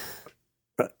service.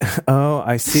 Oh,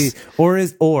 I see. Or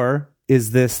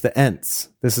is this the Ents?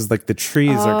 This is like the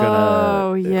trees are gonna.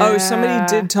 Oh yeah. Oh, somebody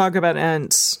did talk about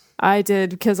Ents. I did,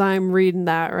 because I'm reading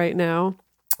that right now.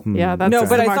 Yeah, that's no,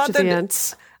 but the I March thought of the that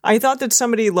Ents. I thought that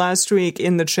somebody last week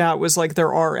in the chat was like,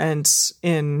 there are Ents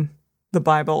in the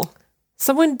Bible.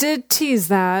 Someone did tease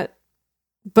that,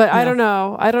 but I don't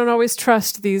know. I don't always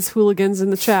trust these hooligans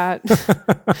in the chat.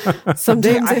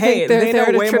 Sometimes I think they they're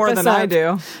know to way trip more us than up. I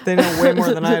do. They know way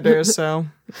more than I do, so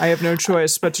I have no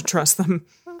choice but to trust them.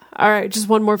 All right, just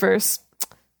one more verse.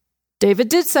 David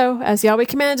did so, as Yahweh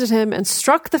commanded him, and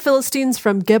struck the Philistines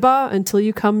from Geba until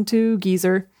you come to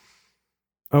Gezer.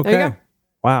 Okay. There you go.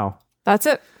 Wow. That's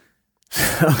it.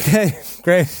 Okay,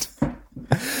 great.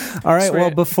 All right. Sweet.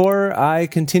 Well, before I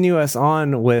continue us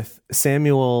on with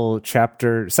Samuel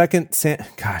chapter I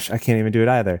can't even do it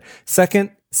either. 2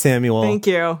 Samuel. Thank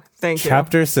you.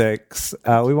 Chapter 6.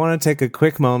 We want to take a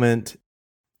quick moment.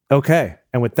 Okay.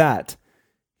 And with that,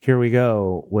 here we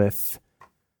go with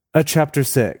chapter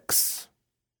 6.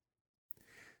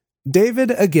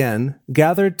 David again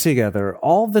gathered together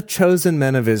all the chosen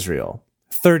men of Israel,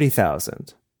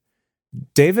 30,000.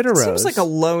 David arose. Seems like a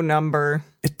low number.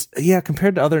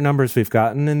 Compared to other numbers we've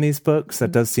gotten in these books,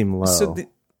 that does seem low. So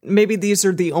maybe these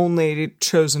are the only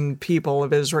chosen people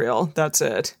of Israel. That's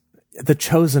it. The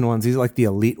chosen ones, these are like the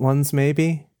elite ones,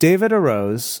 maybe. David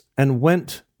arose and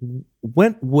went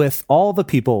with all the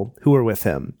people who were with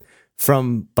him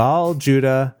from Baal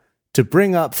Judah to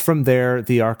bring up from there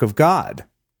the ark of God.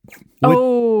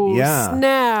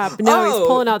 Snap. Now he's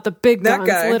pulling out the big guns,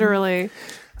 literally.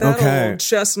 That old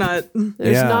chestnut.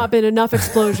 There's not been enough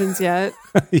explosions yet.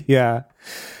 Yeah.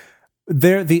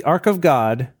 There, the ark of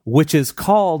God, which is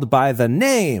called by the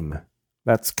name,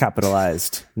 that's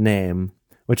capitalized name,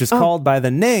 which is called by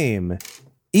the name,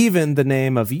 even the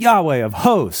name of Yahweh of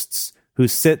hosts, who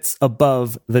sits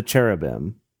above the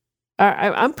cherubim.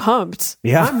 I'm pumped.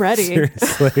 Yeah, I'm ready.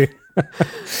 Seriously.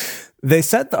 They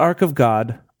set the ark of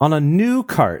God on a new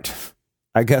cart.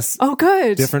 I guess. Oh,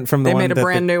 good. Different from the they one made a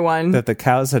brand new one that the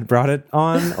cows had brought it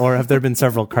on, or have there been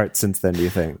several carts since then? Do you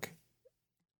think?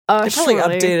 They probably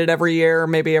updated every year,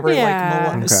 maybe every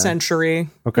century.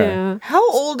 Okay. Yeah.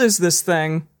 How old is this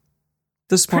thing?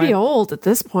 This point? Pretty old at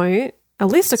this point. At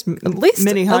least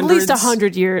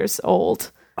 100 years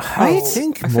old. I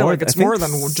think I feel like it's more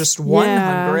than just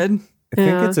 100. I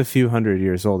think it's a few hundred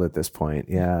years old at this point.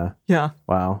 Yeah. Yeah.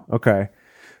 Wow. Okay.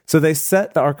 So they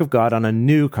set the ark of God on a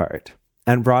new cart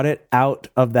and brought it out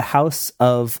of the house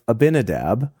of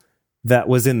Abinadab that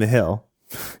was in the hill.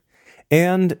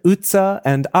 And Uzzah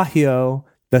and Ahio,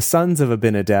 the sons of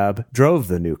Abinadab, drove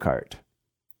the new cart.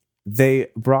 They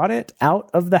brought it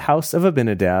out of the house of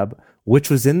Abinadab,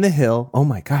 which was in the hill. Oh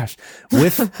my gosh.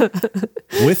 With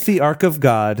the ark of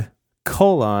God,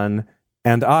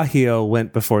 and Ahio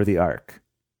went before the ark.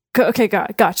 Okay,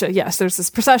 gotcha. Yes, there's this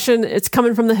procession. It's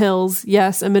coming from the hills.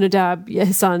 Yes, Aminadab,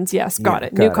 his sons. Yes, got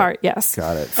it. New cart. Yes.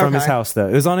 Got it. From his house, though.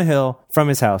 It was on a hill, from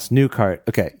his house, new cart.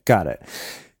 Okay, got it.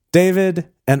 David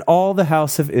and all the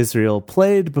house of Israel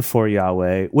played before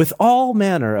Yahweh with all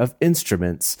manner of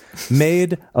instruments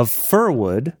made of fir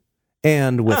wood,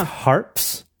 and with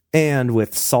harps, and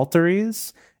with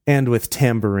psalteries, and with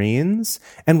tambourines,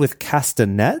 and with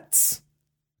castanets.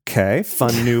 Okay,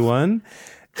 fun new one.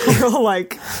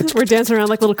 We're dancing around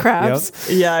like little crabs.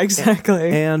 Yep. Yeah,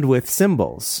 exactly. And with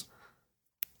cymbals.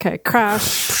 Okay,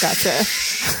 crash. Gotcha.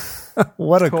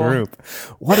 What a group.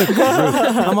 What a group.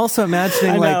 I'm also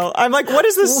imagining I'm like, what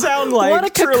does this sound like? What a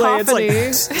Truly, cacophony.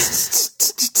 It's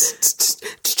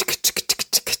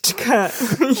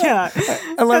like yeah.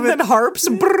 I love it. And then harps.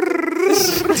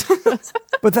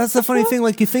 But that's the funny thing.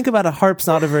 Like, you think about a harp's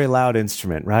not a very loud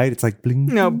instrument, right? It's like bling.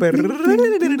 No. And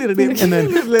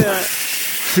then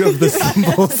two of the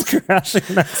cymbals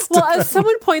crashing next to Well, as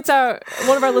someone points out,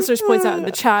 one of our listeners points out in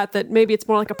the chat that maybe it's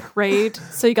more like a parade.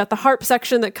 So you got the harp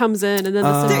section that comes in, and then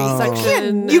the cymbal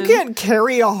section. You can't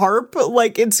carry a harp.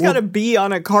 Like, it's got to be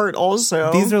on a cart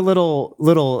also. These are little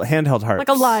handheld harps. like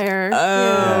a lyre.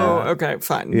 Okay,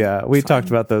 fine. Yeah, we talked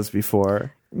about those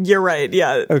before. You're right.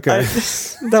 Yeah. Okay.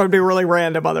 That would be really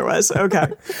random otherwise. Okay.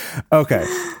 Okay.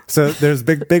 So there's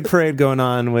big parade going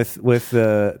on with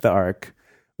the ark.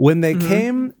 When they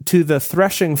came to the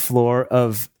threshing floor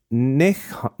of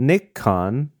Nacon,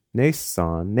 Nacon,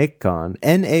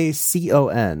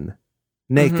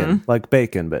 Nacon, like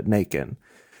bacon, but Nacon.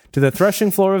 To the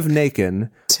threshing floor of Nacon.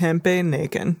 Tempe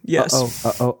Nacon. Yes.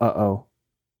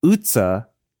 Uzzah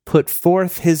put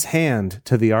forth his hand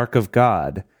to the ark of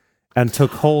God and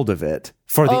took hold of it.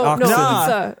 For the oxen.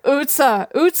 No,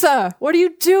 Uzzah, what are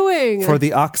you doing? For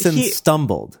the oxen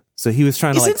stumbled. So he was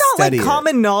trying to Is it not steady like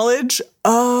common knowledge?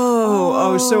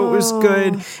 Oh, so it was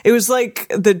good. It was like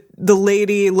the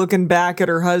lady looking back at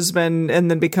her husband and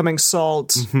then becoming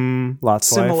salt. Lots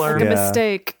similar.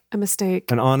 Like a mistake.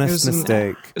 An honest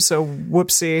mistake. So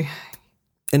whoopsie.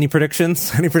 Any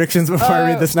predictions? Any predictions before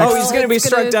I read this next? Oh, he's going to be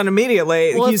struck down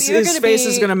immediately. Well, His face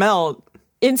is going to melt.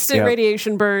 Instant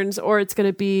radiation burns, or it's going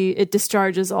to be, it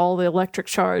discharges all the electric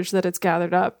charge that it's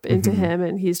gathered up into him,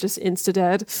 and he's just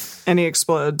insta-dead. And he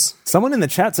explodes. Someone in the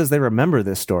chat says they remember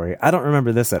this story. I don't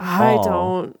remember this at all. I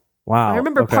don't. Wow. I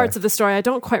remember parts of the story. I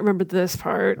don't quite remember this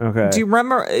part. Okay. Do you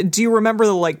remember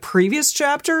the like previous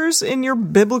chapters in your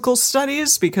biblical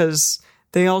studies? Because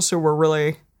they also were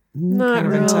really Not kind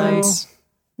of really. intense.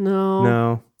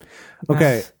 No.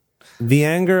 Okay. The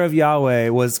anger of Yahweh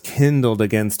was kindled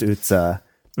against Uzzah,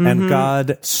 and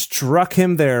God struck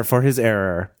him there for his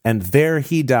error, and there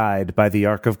he died by the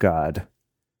ark of God.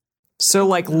 So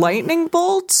like lightning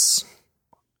bolts?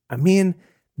 I mean,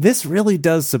 this really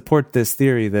does support this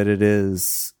theory that it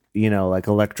is, like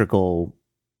electrical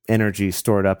energy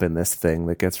stored up in this thing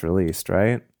that gets released,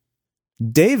 right?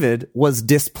 David was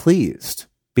displeased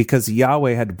because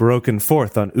Yahweh had broken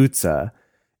forth on Uzzah,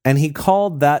 and he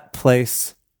called that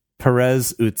place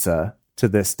Perez Uzzah to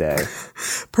this day.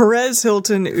 Perez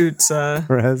Hilton Uzzah.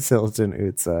 Perez Hilton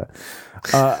Uzzah.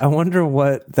 I wonder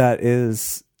what that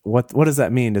is. What does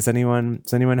that mean? Does anyone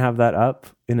have that up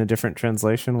in a different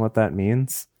translation? What that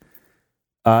means?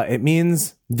 It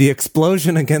means the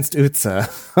explosion against Uzzah.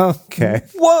 Okay.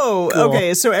 Whoa. Cool.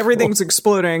 Okay, so everything's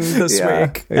exploding this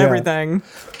week. Yeah. Everything.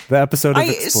 The episode of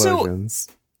explosions.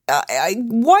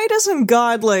 Why doesn't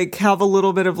God like have a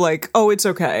little bit of like, oh, it's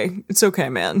okay,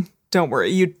 man, don't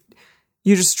worry, you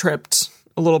just tripped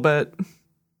a little bit.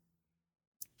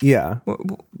 Yeah.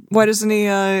 Why doesn't he,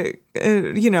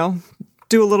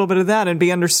 do a little bit of that and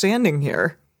be understanding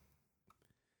here?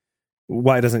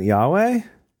 Why doesn't Yahweh?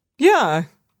 Yeah.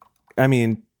 I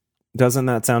mean, doesn't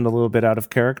that sound a little bit out of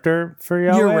character for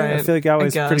Yahweh? You're right, I feel like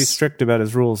Yahweh's I pretty guess. strict about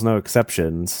his rules, no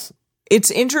exceptions.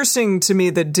 It's interesting to me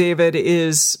that David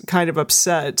is kind of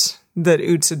upset that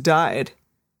Uzzah died.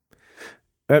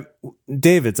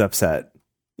 David's upset.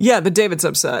 Yeah, but David's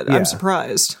upset. Yeah. I'm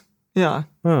surprised. Yeah.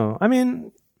 Oh, I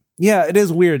mean, yeah, it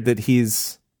is weird that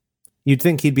you'd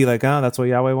think he'd be like, oh, that's what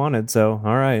Yahweh wanted, so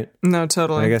all right. No,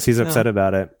 totally. I guess he's upset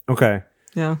about it. Okay.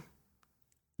 Yeah.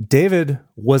 David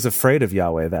was afraid of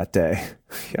Yahweh that day.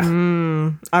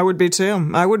 I would be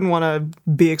too. I wouldn't want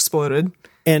to be exploded.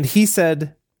 And he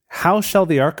said, how shall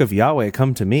the ark of Yahweh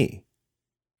come to me?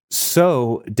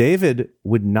 So David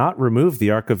would not remove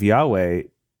the ark of Yahweh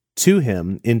to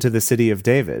him into the city of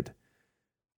David.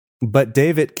 But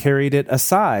David carried it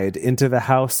aside into the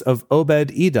house of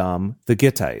Obed-Edom the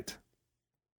Gittite.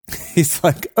 He's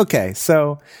like, okay,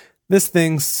 so this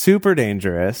thing's super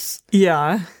dangerous.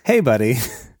 Yeah. Hey, buddy,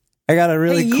 I got a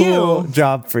really cool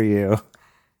job for you.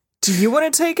 Do you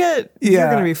want to take it? Yeah. You're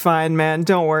going to be fine, man.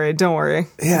 Don't worry. Yeah,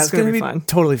 it's going to be fine.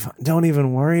 Totally fine. Don't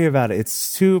even worry about it. It's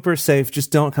super safe.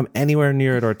 Just don't come anywhere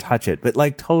near it or touch it. But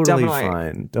like totally Definitely.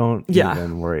 fine. Don't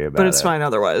even worry about it. But it's fine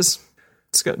otherwise.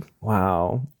 It's good.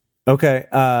 Wow. Okay.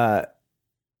 The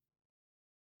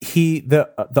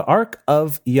ark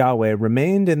of Yahweh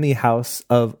remained in the house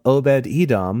of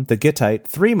Obed-Edom the Gittite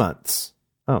 3 months.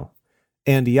 Oh.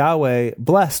 And Yahweh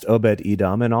blessed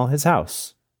Obed-Edom and all his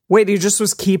house. Wait, he just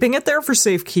was keeping it there for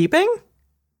safekeeping?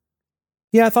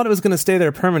 Yeah, I thought it was going to stay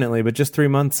there permanently, but just 3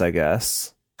 months, I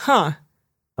guess. Huh.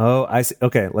 Oh, I see.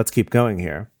 Okay, let's keep going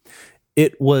here.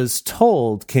 It was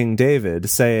told King David,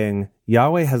 saying,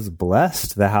 Yahweh has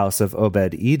blessed the house of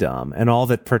Obed-Edom and all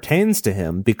that pertains to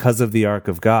him because of the ark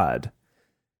of God.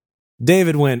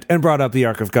 David went and brought up the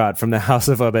ark of God from the house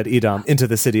of Obed-Edom into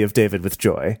the city of David with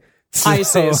joy. I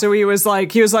see. So he was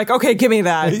like, okay, give me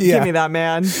that. Yeah. Give me that,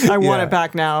 man. I want it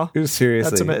back now. Seriously.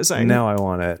 That's amazing. Now I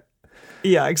want it.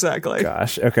 Yeah, exactly.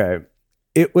 Gosh. Okay.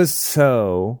 It was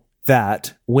so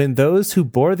that when those who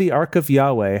bore the ark of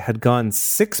Yahweh had gone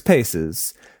 6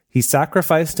 paces, he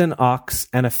sacrificed an ox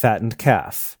and a fattened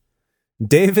calf.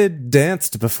 David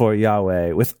danced before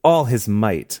Yahweh with all his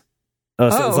might. Oh,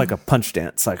 so it was like a punch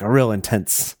dance, like a real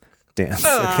intense dance.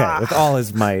 Okay, with all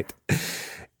his might.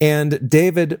 And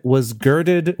David was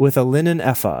girded with a linen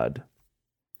ephod.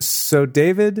 So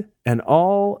David and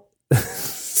all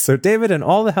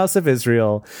the house of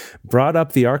Israel brought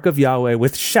up the ark of Yahweh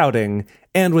with shouting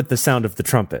and with the sound of the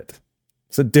trumpet.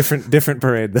 So different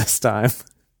parade this time.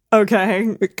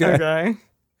 Okay.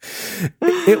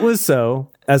 It was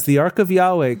so, as the ark of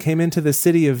Yahweh came into the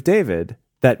city of David,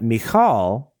 that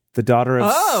Michal, the daughter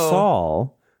of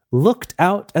Saul, looked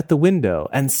out at the window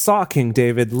and saw King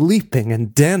David leaping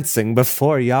and dancing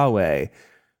before Yahweh,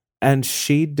 and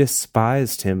she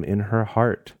despised him in her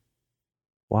heart.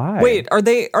 Why? Wait, are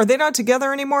they not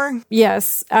together anymore?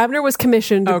 Yes, Abner was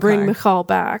commissioned to bring Michal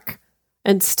back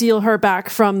and steal her back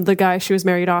from the guy she was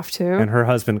married off to. And her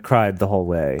husband cried the whole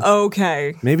way.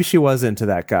 Okay. Maybe she was into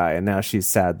that guy, and now she's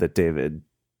sad that David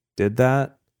did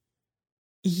that.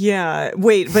 Yeah.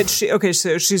 Wait, but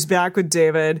so she's back with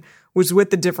David, was with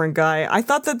the different guy. I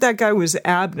thought that guy was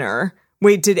Abner.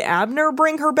 Wait, did Abner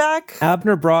bring her back?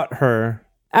 Abner brought her.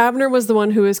 Abner was the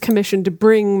one who was commissioned to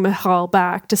bring Michal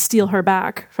back, to steal her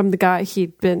back from the guy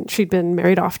she'd been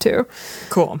married off to.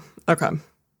 Cool. Okay.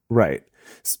 Right.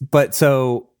 But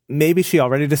so maybe she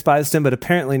already despised him, but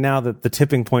apparently now that the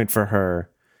tipping point for her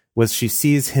was she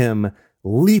sees him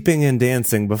leaping and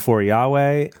dancing before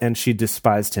Yahweh, and she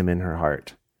despised him in her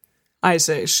heart. I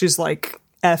see. She's like,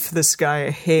 F this guy.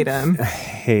 I hate him. I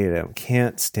hate him.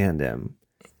 Can't stand him.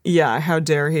 Yeah, how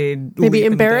dare he? Maybe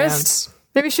embarrassed?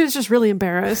 Maybe she was just really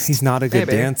embarrassed. He's not a good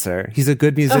dancer. He's a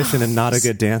good musician and not a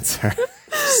good dancer.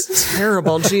 It's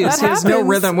terrible. Jeez, he has no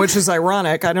rhythm, which is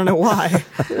ironic. I don't know why.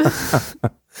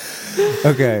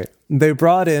 Okay. They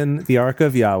brought in the ark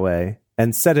of Yahweh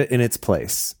and set it in its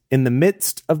place, in the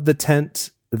midst of the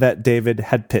tent that David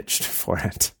had pitched for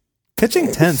it.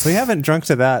 Pitching tents. We haven't drunk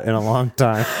to that in a long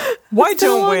time. Why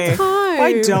don't we?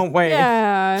 Why don't we?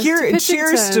 Yeah.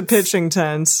 Cheers to pitching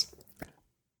tents.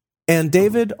 And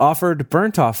David offered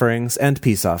burnt offerings and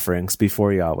peace offerings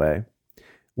before Yahweh.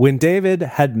 When David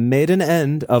had made an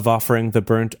end of offering the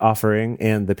burnt offering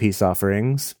and the peace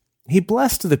offerings, he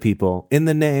blessed the people in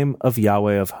the name of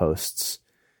Yahweh of hosts.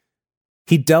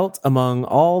 He dealt among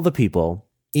all the people,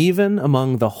 even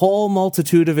among the whole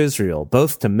multitude of Israel,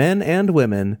 both to men and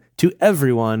women, to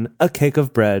everyone a cake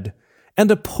of bread, and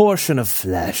a portion of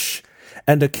flesh,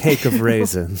 and a cake of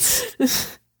raisins.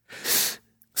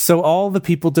 So all the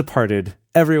people departed,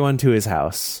 everyone to his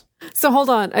house. So hold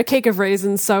on, a cake of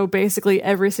raisins, so basically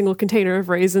every single container of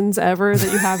raisins ever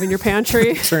that you have in your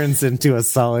pantry turns into a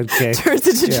solid cake. Turns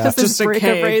into just a brick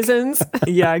of raisins.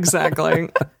 Yeah, exactly.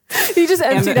 He just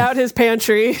emptied out his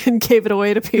pantry and gave it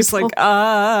away to people. He's like,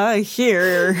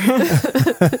 here.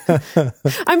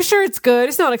 I'm sure it's good.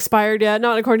 It's not expired yet,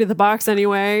 not according to the box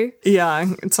anyway. Yeah,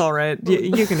 it's all right.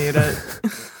 You can eat it.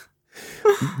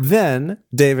 Then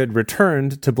David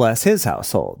returned to bless his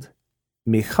household.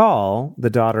 Michal,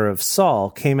 the daughter of Saul,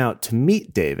 came out to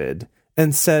meet David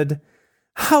and said,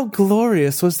 "How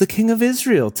glorious was the king of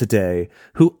Israel today,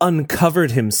 who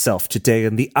uncovered himself today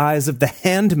in the eyes of the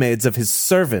handmaids of his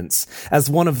servants,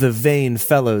 as one of the vain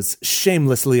fellows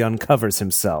shamelessly uncovers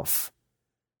himself."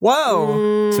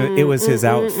 Whoa. So it was his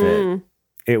outfit.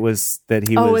 It was that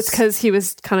he was... Oh, it's because he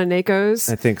was kind of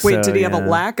Nakos? I think so. Wait, did he have a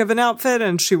lack of an outfit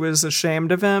and she was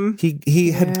ashamed of him? He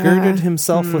had girded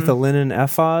himself with a linen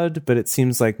ephod, but it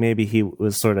seems like maybe he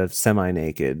was sort of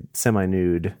semi-naked,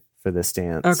 semi-nude for this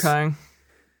dance. Okay.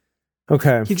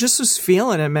 He just was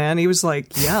feeling it, man. He was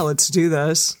like, yeah, let's do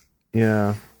this.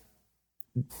 Yeah.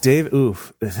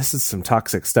 This is some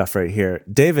toxic stuff right here.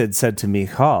 David said to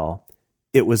Michal,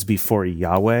 "It was before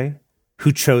Yahweh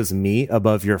who chose me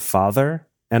above your father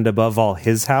and above all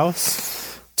his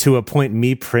house to appoint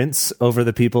me prince over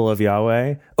the people of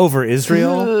Yahweh, over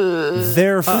Israel.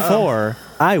 Therefore,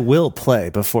 I will play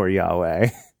before Yahweh."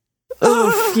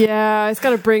 Oof, yeah, it's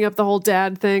got to bring up the whole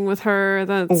dad thing with her.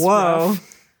 That's rough.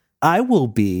 "I will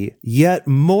be yet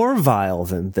more vile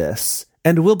than this,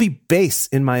 and will be base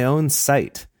in my own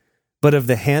sight. But of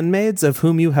the handmaids of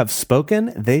whom you have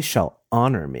spoken, they shall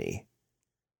honor me."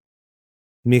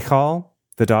 Michal,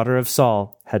 the daughter of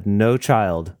Saul, had no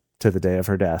child to the day of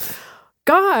her death.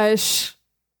 Gosh.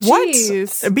 What?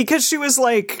 Jeez. Because she was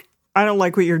like, I don't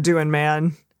like what you're doing,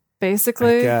 man.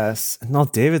 Basically. I guess. No,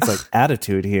 David's like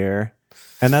attitude here.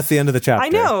 And that's the end of the chapter. I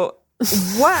know.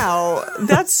 Wow,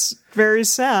 that's very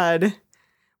sad.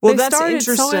 Well, that's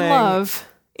interesting. So in love.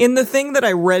 In the thing that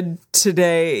I read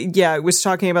today, yeah, it was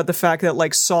talking about the fact that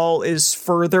like Saul is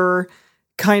further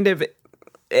kind of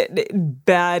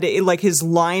bad. Like his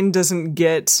line doesn't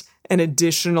get an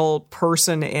additional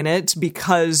person in it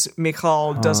because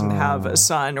Michal doesn't have a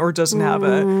son or doesn't have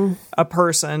a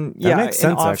person. That makes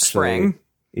sense, an offspring. Actually.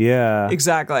 Yeah,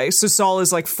 exactly. So Saul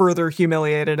is like further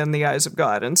humiliated in the eyes of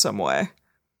God in some way.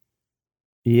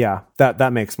 Yeah,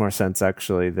 that makes more sense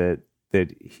actually. That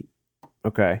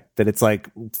it's like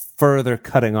further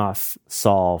cutting off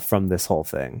Saul from this whole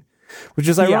thing, which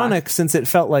is ironic since it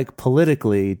felt like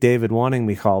politically David wanting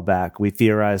Michal back, we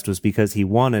theorized was because he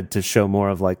wanted to show more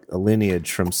of like a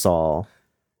lineage from Saul.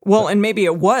 Well, and maybe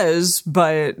it was,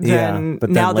 but then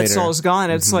now that Saul's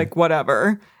gone, it's like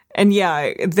whatever. And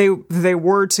yeah, they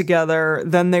were together,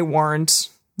 then they weren't,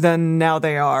 then now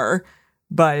they are,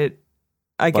 but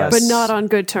I guess. But not on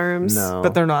good terms. No.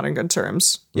 But they're not on good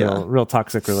terms. Yeah. Real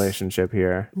toxic relationship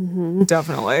here. Mm-hmm.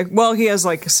 Definitely. Well, he has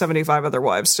like 75 other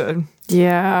wives to.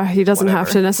 Yeah, he doesn't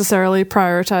have to necessarily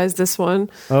prioritize this one.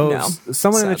 Oh, no,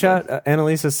 someone in the chat,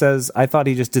 Annalisa says, I thought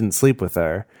he just didn't sleep with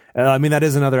her. I mean, that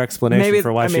is another explanation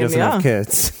for why she doesn't have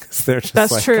kids. They're just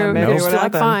That's like, true. Maybe She's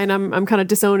like, fine, I'm kind of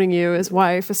disowning you as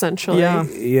wife, essentially.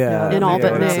 Yeah. In all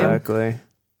but name. Exactly.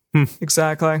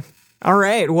 Exactly. All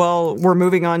right. Well, we're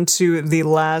moving on to the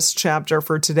last chapter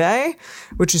for today,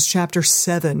 which is chapter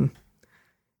 7.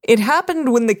 It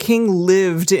happened when the king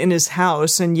lived in his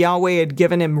house and Yahweh had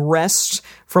given him rest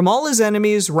from all his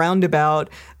enemies round about,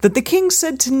 that the king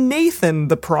said to Nathan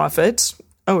the prophet,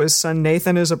 his son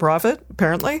Nathan is a prophet,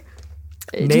 apparently.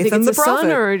 Do you think it's a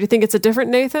son, or do you think it's a different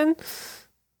Nathan?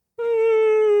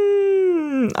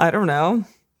 I don't know.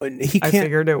 I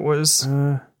figured it was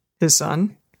his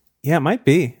son. Yeah, it might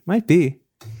be.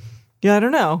 Yeah, I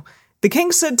don't know. The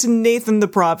king said to Nathan the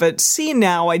prophet, "See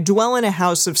now, I dwell in a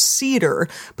house of cedar,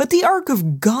 but the ark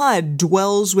of God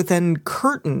dwells within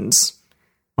curtains."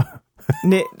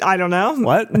 I don't know.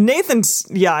 What?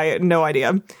 I had no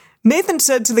idea. Nathan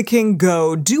said to the king,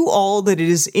 "Go, do all that it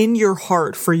is in your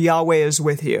heart, for Yahweh is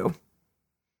with you."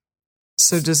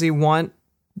 So does he want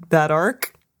that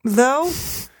ark, though?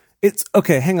 It's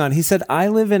okay, hang on. He said, I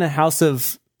live in a house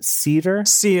of cedar.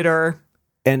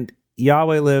 And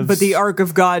Yahweh lives... But the ark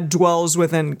of God dwells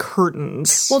within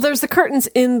curtains. Well, there's the curtains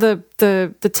in the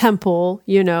temple,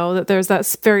 that there's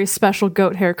that very special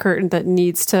goat hair curtain that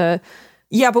needs to...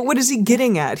 Yeah, but what is he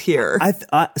getting at here?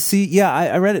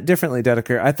 I read it differently,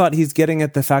 Dedeker. I thought he's getting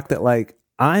at the fact that, like,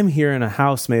 I'm here in a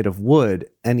house made of wood,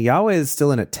 and Yahweh is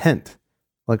still in a tent.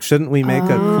 Like, shouldn't we make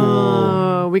a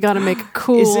cool... We got to make a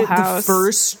cool house. Is it house. The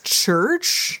first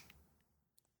church?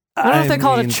 I don't know if they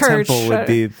call it a church. Temple would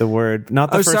be the word,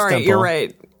 not the first temple. You're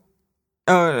right.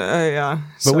 Yeah.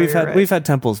 But we've had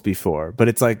temples before, but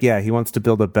it's like, he wants to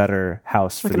build a better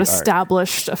house for the ark. Like an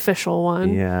established official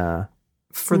one. Yeah.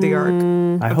 For the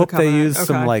ark. I hope they use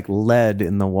some like lead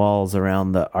in the walls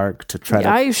around the ark to try to...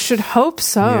 I should hope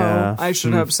so. Yeah. I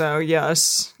should hope so,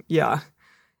 yes. Yeah.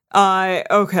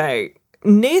 Okay.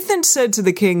 Nathan said to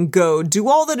the king, "Go, do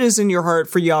all that is in your heart,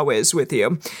 for Yahweh is with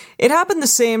you." It happened the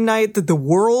same night that the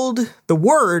word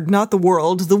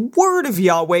of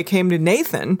Yahweh came to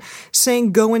Nathan,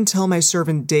 saying, "Go and tell my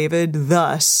servant David,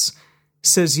 thus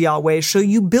says Yahweh, shall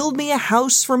you build me a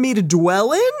house for me to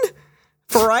dwell in?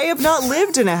 For I have not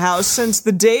lived in a house since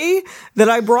the day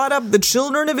that I brought up the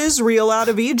children of Israel out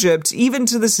of Egypt, even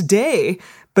to this day,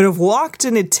 but have walked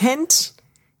in a tent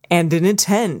and in a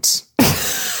tent."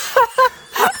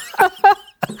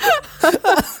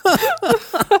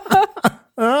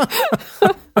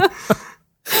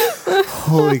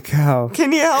 Holy cow.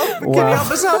 Can you help? Wow. Can you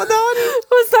help us out with that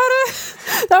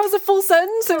one? That was a full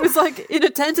sentence? It was like in a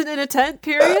tent and in a tent,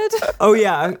 period? Oh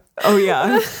yeah.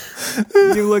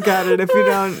 You look at it if you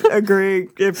don't agree,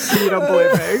 if you don't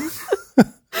believe me.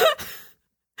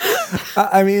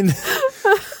 I mean...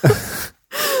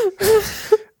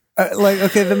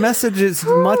 okay, the message is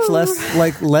much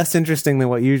less interesting than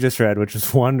what you just read, which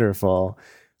is wonderful.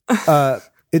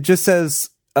 It just says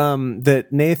that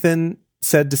Nathan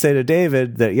said to say to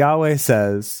David that Yahweh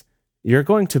says, "You're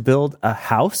going to build a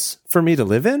house for me to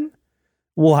live in?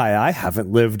 Why, I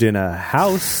haven't lived in a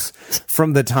house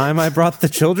from the time I brought the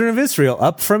children of Israel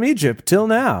up from Egypt till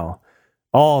now.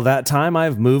 All that time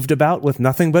I've moved about with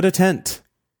nothing but a tent."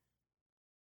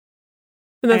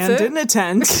 And in a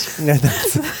tent.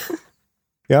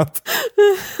 Yep.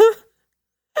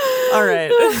 All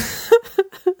right.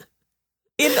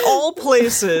 In all places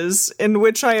places in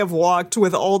which I have walked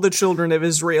with all the children of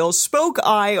Israel, spoke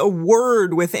I a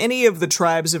word with any of the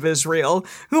tribes of Israel,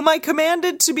 whom I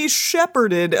commanded to be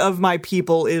shepherded of my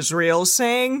people Israel,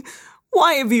 saying,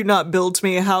 why have you not built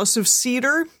me a house of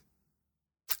cedar?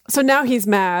 So now he's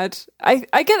mad. I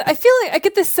feel like I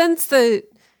get the sense that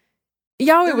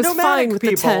Yahweh was fine with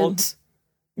the tent.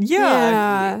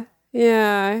 Yeah.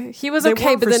 He was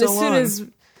okay, but then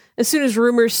as soon as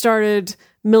rumors started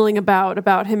milling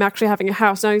about him actually having a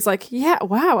house, now he's like, yeah,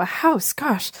 wow, a house.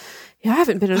 Gosh, yeah, I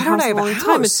haven't been in a house in a long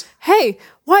time. And, hey,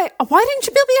 why didn't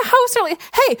you build me a house early?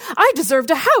 Hey, I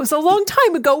deserved a house a long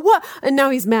time ago. What? And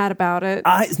now he's mad about it.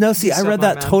 I read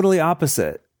that totally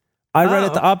opposite. I read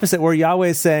it the opposite, where Yahweh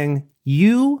is saying,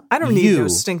 I don't need no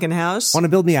stinking house. Want to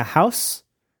build me a house?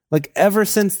 Like, ever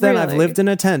since then, I've lived in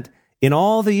a tent. In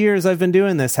all the years I've been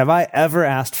doing this, have I ever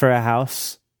asked for a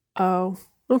house? Oh,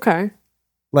 okay.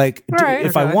 Like,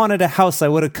 if I wanted a house, I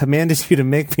would have commanded you to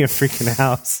make me a freaking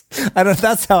house.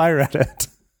 That's how I read it.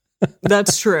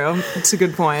 That's true. It's a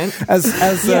good point. They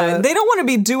don't want to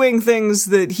be doing things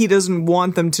that he doesn't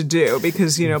want them to do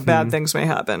because, bad things may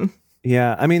happen.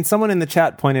 Yeah. I mean, someone in the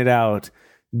chat pointed out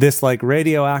this like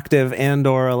radioactive and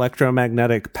or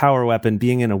electromagnetic power weapon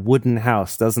being in a wooden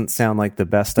house doesn't sound like the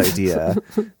best idea.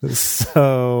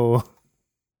 So.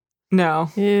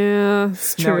 No. Yeah,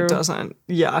 it's true. No, it doesn't.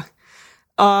 Yeah.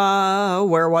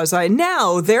 Where was I?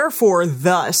 Now, therefore,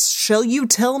 thus shall you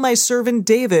tell my servant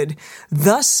David,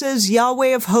 thus says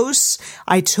Yahweh of hosts,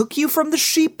 I took you from the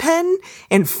sheep pen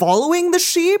and following the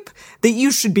sheep, that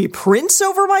you should be prince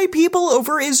over my people,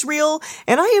 over Israel,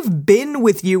 and I have been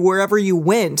with you wherever you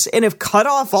went, and have cut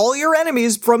off all your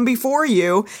enemies from before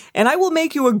you, and I will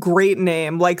make you a great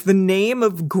name, like the name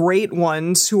of great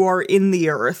ones who are in the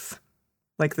earth.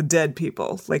 Like the dead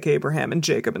people, like Abraham and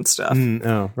Jacob and stuff.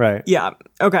 Oh, right. Yeah.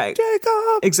 Okay.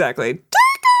 Jacob. Exactly.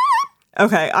 Jacob!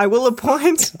 Okay. I will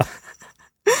appoint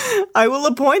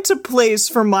a place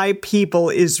for my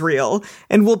people Israel,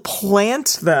 and will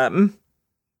plant them,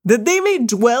 that they may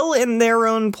dwell in their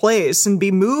own place and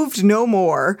be moved no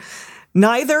more.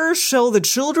 Neither shall the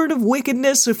children of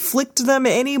wickedness afflict them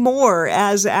any more,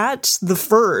 as at the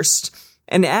first.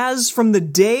 And as from the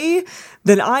day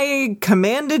that I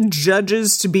commanded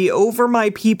judges to be over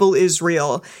my people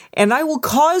Israel, and I will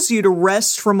cause you to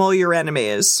rest from all your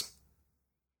enemies.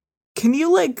 Can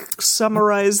you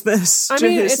summarize this? I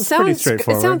mean, it sounds pretty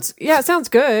straightforward. It sounds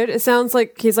good. It sounds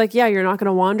like he's like, yeah, you're not going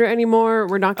to wander anymore.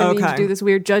 We're not going to need to do this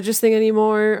weird judges thing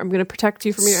anymore. I'm going to protect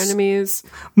you from your enemies.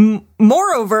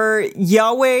 Moreover,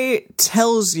 Yahweh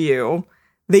tells you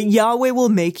that Yahweh will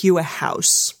make you a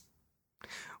house.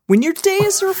 When your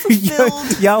days are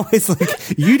fulfilled... Yahweh's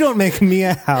like, you don't make me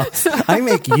a house. I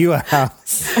make you a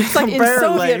house. It's like in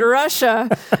Soviet Russia.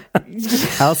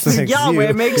 House makes Yahweh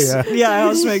you. Makes... Yeah,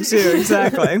 house makes you,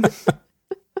 exactly.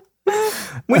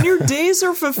 When your days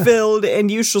are fulfilled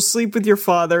and you shall sleep with your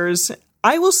fathers,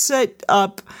 I will set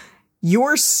up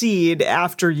your seed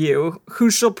after you, who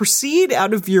shall proceed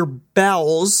out of your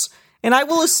bowels, and I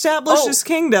will establish his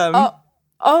kingdom.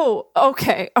 Oh,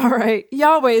 okay. All right.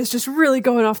 Yahweh is just really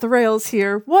going off the rails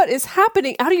here. What is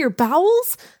happening? Out of your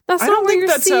bowels? That's not where your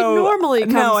seed normally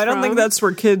comes from. No, I don't think that's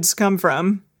where kids come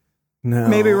from. No.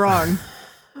 Maybe wrong.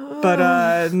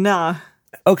 But, nah.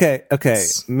 Okay.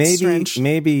 It's maybe strange.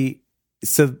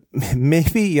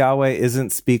 maybe Yahweh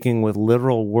isn't speaking with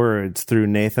literal words through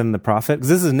Nathan the prophet, because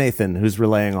this is Nathan who's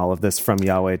relaying all of this from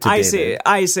Yahweh to David.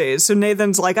 I see. So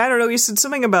Nathan's like, I don't know, he said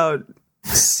something about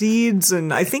seeds,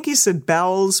 and I think he said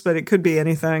bowels, but it could be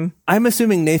anything. I'm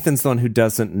assuming Nathan's the one who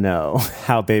doesn't know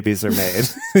how babies are made.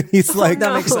 He's like,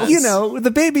 that makes sense.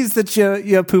 The babies that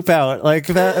you poop out, like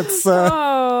that's.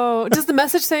 Oh, does the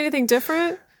message say anything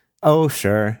different? Oh,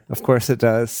 sure, of course it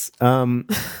does.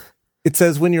 It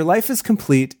says, when your life is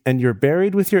complete and you're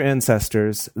buried with your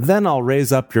ancestors, then I'll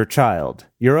raise up your child,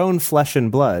 your own flesh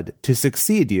and blood, to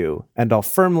succeed you, and I'll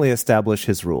firmly establish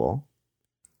his rule.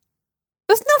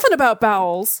 There's nothing about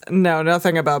bowels. No,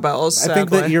 nothing about bowels, sadly. I think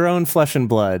that your own flesh and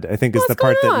blood, is the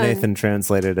part that Nathan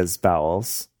translated as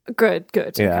bowels. Good. Yeah.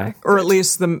 Okay. Or at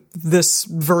least this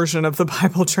version of the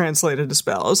Bible translated as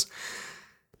bowels.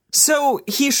 So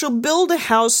he shall build a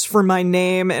house for my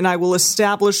name, and I will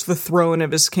establish the throne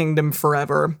of his kingdom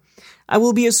forever. I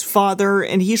will be his father,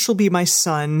 and he shall be my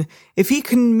son. If he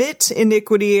commit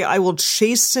iniquity, I will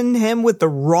chasten him with the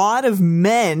rod of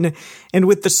men and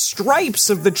with the stripes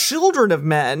of the children of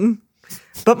men.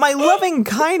 But my loving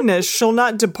kindness shall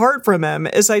not depart from him,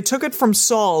 as I took it from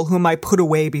Saul, whom I put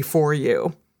away before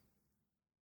you.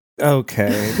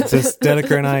 Okay, just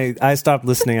Dedeker and I stopped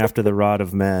listening after the rod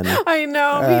of men. I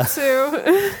know, me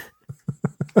too.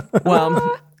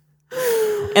 Well...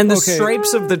 And the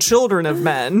stripes of the children of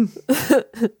men.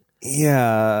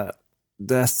 Yeah.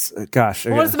 That's gosh.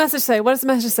 What does the message say? What does the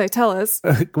message say? Tell us.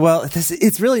 Well,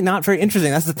 it's really not very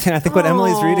interesting. That's the thing. I think what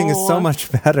Emily's reading is so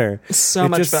much better. So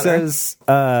much better. It just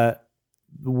says,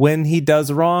 when he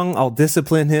does wrong, I'll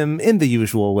discipline him in the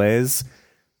usual ways,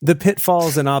 the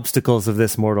pitfalls and obstacles of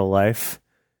this mortal life.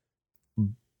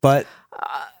 But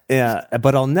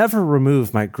but I'll never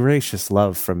remove my gracious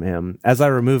love from him, as I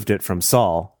removed it from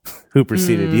Saul, who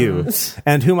preceded you,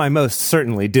 and whom I most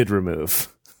certainly did remove.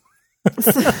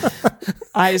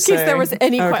 I say, in case there was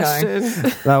any question.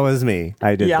 That was me.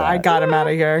 I did that. I got him out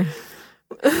of here.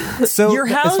 So your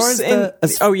house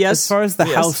as far as the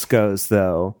house goes,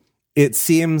 though, it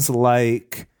seems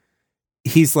like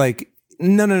he's like,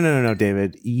 no,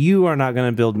 David, you are not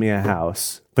going to build me a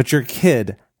house, but your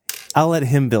kid, I'll let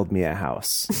him build me a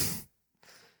house.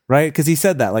 Right? Because he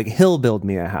said that, like, he'll build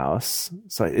me a house.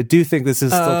 So I do think this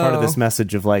is still part of this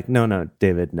message of like, no,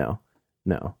 David, no.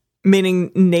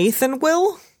 Meaning Nathan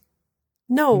will?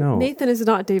 No, Nathan is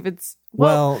not David's.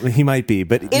 Well, he might be,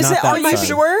 but is not it? Are you son.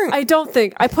 sure? I don't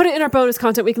think. I put it in our bonus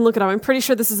content. We can look it up. I'm pretty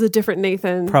sure this is a different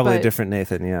Nathan. Probably a different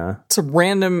Nathan, yeah. It's a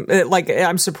random,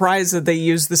 I'm surprised that they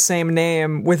use the same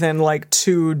name within like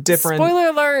two different... Spoiler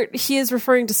alert, he is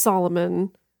referring to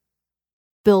Solomon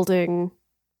building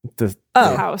the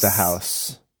house. The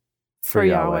house for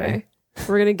Yahweh.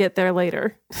 We're going to get there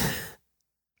later.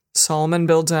 Solomon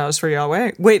builds a house for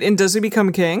Yahweh. Wait, and does he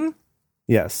become king?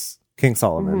 Yes, King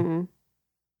Solomon. Mm-hmm.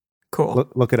 Cool.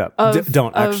 Look it up.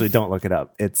 Don't look it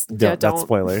up. That's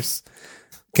spoilers.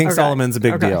 King Solomon's a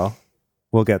big deal.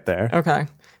 We'll get there. Okay.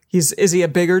 Is he a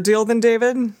bigger deal than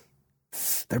David?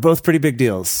 They're both pretty big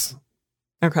deals.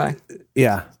 Okay.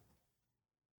 Yeah.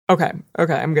 Okay. We're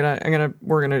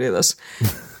gonna do this.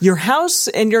 Your house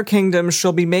and your kingdom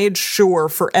shall be made sure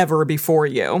forever before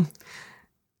you.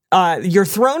 Your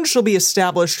throne shall be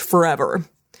established forever.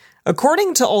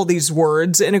 According to all these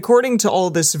words and according to all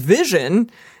this vision,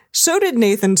 so did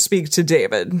Nathan speak to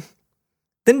David.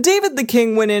 Then David the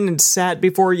king went in and sat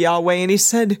before Yahweh, and he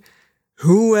said,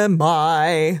 "Who am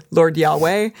I, Lord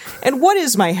Yahweh, and what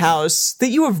is my house that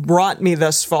you have brought me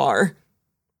thus far?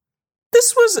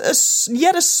 This was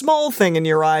yet a small thing in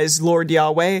your eyes, Lord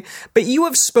Yahweh, but you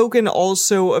have spoken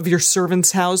also of your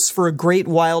servant's house for a great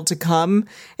while to come,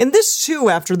 and this too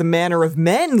after the manner of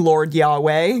men, Lord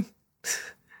Yahweh."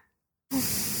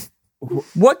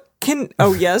 What can...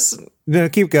 Oh, yes? No,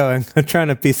 keep going. I'm trying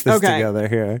to piece this together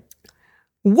here.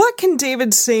 What can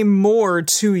David say more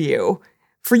to you?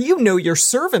 For you know your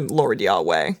servant, Lord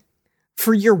Yahweh.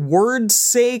 For your word's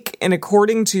sake and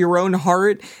according to your own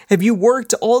heart have you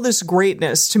worked all this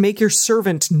greatness to make your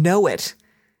servant know it.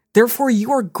 Therefore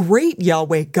you are great,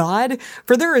 Yahweh God,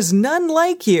 for there is none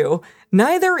like you,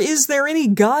 neither is there any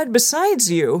God besides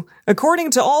you,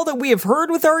 according to all that we have heard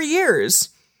with our ears.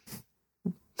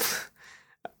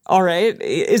 All right.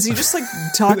 Is he just like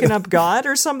talking up God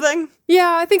or something?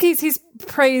 Yeah, I think he's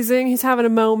praising. He's having a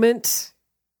moment.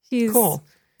 He's cool.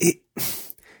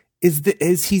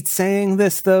 Is he saying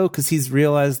this though because he's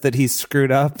realized that he's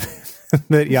screwed up?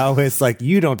 That Yahweh's like,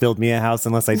 you don't build me a house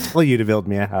unless I tell you to build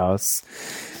me a house.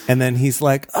 And then he's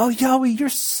like, oh, Yahweh, you're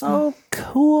so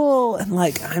cool. And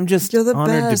like, I'm just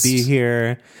honored to be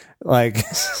here. Like,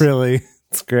 really,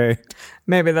 it's great.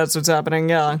 Maybe that's what's happening.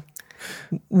 Yeah.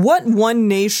 What one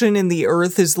nation in the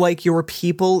earth is like your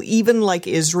people, even like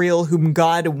Israel, whom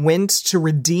God went to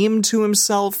redeem to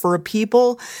himself for a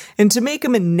people, and to make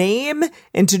him a name,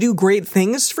 and to do great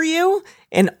things for you,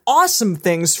 and awesome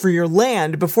things for your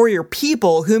land before your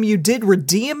people, whom you did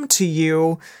redeem to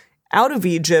you out of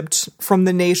Egypt from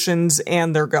the nations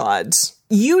and their gods.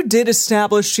 You did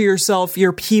establish to yourself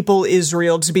your people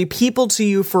Israel to be people to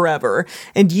you forever,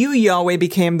 and you, Yahweh,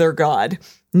 became their God.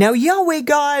 Now, Yahweh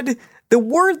God, the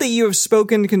word that you have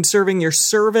spoken concerning your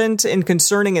servant and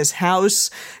concerning his house,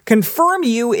 confirm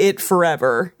you it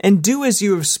forever, and do as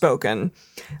you have spoken.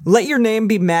 Let your name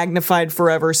be magnified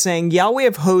forever, saying, Yahweh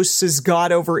of hosts is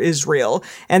God over Israel,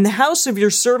 and the house of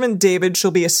your servant David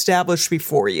shall be established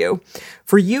before you.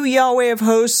 For you, Yahweh of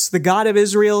hosts, the God of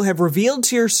Israel, have revealed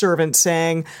to your servant,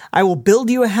 saying, I will build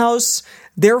you a house.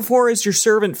 Therefore is your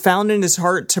servant found in his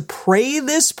heart to pray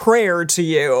this prayer to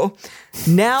you.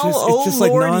 Now, O just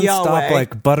Lord like nonstop, Yahweh.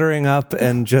 like buttering up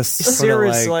and just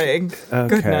Seriously. Okay.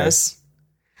 Goodness.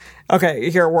 Okay,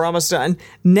 here, we're almost done.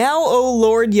 Now, O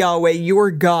Lord Yahweh, you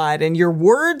are God, and your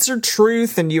words are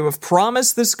truth, and you have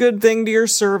promised this good thing to your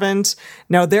servant.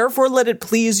 Now, therefore, let it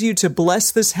please you to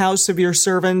bless this house of your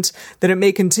servant, that it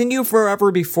may continue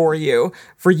forever before you.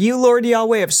 For you, Lord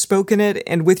Yahweh, have spoken it,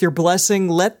 and with your blessing,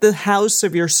 let the house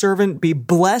of your servant be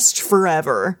blessed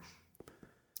forever.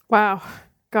 Wow.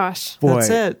 Gosh. Boy, That's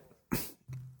it.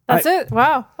 That's it.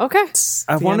 Wow. Okay.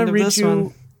 I want to read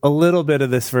you a little bit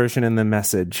of this version in the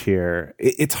Message here.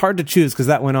 It's hard to choose because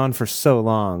that went on for so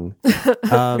long.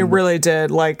 It really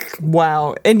did. Like,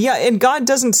 wow. And yeah, and God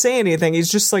doesn't say anything.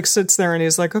 He's just like sits there and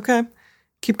he's like, okay,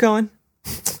 keep going.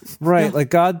 Right. Yeah. Like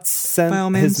God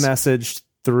sent his message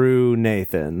through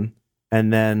Nathan,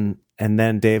 and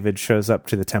then David shows up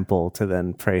to the temple to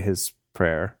then pray his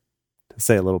prayer, to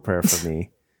say a little prayer for me.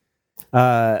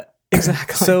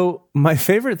 Exactly. So my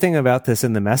favorite thing about this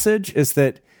in the Message is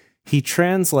that he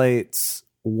translates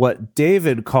what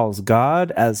David calls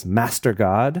God as Master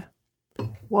God.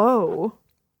 Whoa.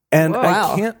 And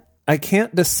Wow. I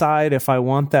can't decide if I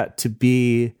want that to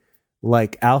be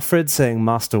like Alfred saying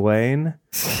Master Wayne,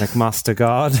 like Master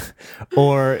God,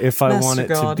 or if I want it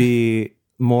to be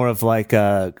more of like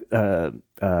a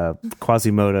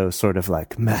Quasimodo sort of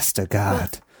like Master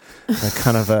God, like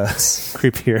kind of a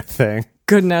creepier thing.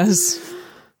 Goodness.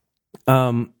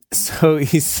 So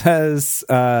he says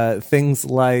things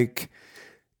like,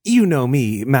 "You know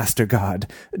me, Master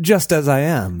God, just as I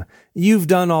am. You've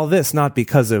done all this not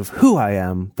because of who I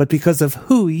am, but because of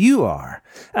who you are,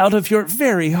 out of your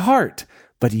very heart,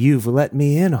 but you've let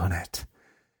me in on it.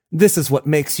 This is what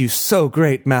makes you so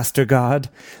great, Master God.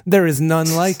 There is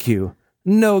none like you,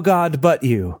 no God but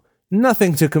you,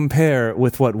 nothing to compare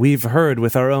with what we've heard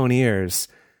with our own ears.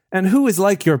 And who is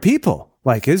like your people?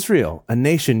 Like Israel, a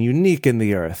nation unique in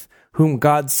the earth, whom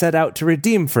God set out to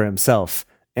redeem for himself,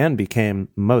 and became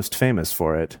most famous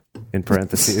for it," in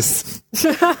parentheses.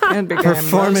 And became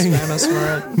most famous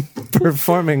for it.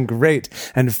 Performing great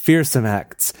and fearsome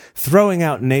acts, throwing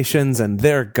out nations and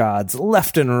their gods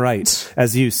left and right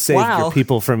as you saved your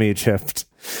people from Egypt.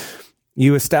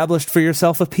 You established for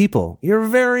yourself a people, your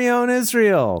very own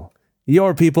Israel,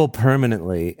 your people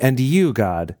permanently, and you,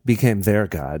 God, became their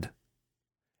God.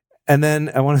 And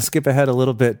then I want to skip ahead a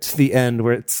little bit to the end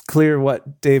where it's clear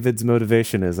what David's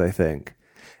motivation is, I think.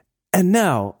 "And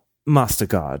now, Master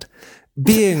God,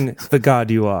 being the God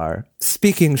you are,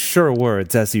 speaking sure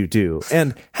words as you do,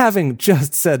 and having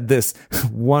just said this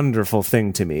wonderful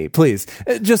thing to me, please,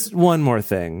 just one more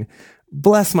thing.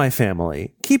 Bless my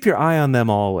family. Keep your eye on them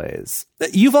always.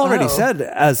 You've already said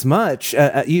as much.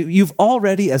 You've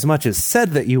already as much as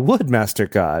said that you would, Master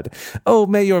God. Oh,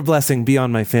 may your blessing be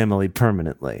on my family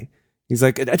permanently." He's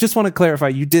like, I just want to clarify,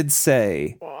 you did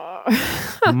say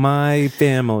my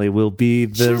family will be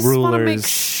the just rulers. Want to make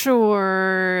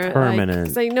sure, permanent.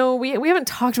 Because I know we haven't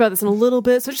talked about this in a little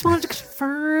bit, so I just wanted to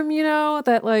confirm,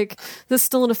 that like this is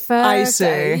still in effect. I see.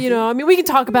 I mean, we can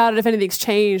talk about it if anything's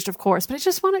changed, of course, but I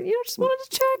just wanted, wanted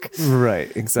to check.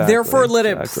 Right, exactly. Therefore, let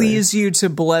it please you to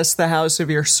bless the house of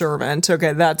your servant.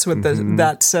 Okay, that's what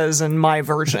that says in my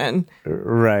version.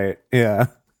 Right, yeah.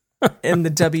 In the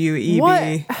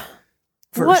WEB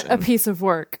version. What a piece of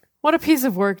work. What a piece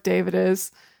of work David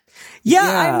is.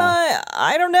 Yeah.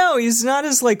 I don't know. He's not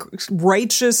as like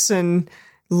righteous and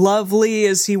lovely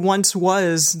as he once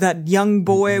was. That young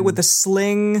boy with a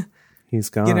sling. He's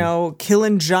gone.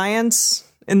 Killing giants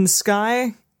in the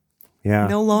sky. Yeah.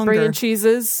 No longer. Bringing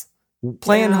cheeses.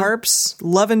 Playing harps.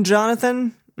 Loving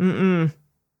Jonathan.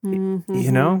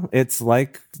 It's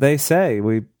like they say.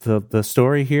 The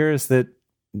story here is that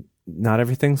not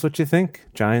everything's what you think.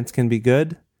 Giants can be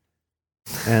good.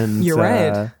 And you're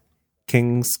right.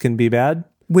 Kings can be bad.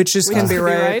 Witches can be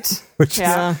right. Which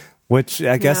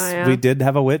I guess we did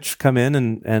have a witch come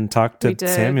in and talk to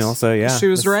Samuel. So yeah. She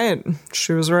was right.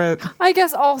 She was right. I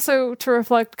guess also to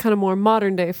reflect kind of more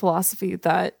modern day philosophy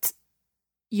that,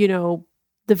 the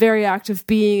very act of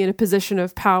being in a position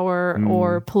of power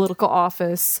or political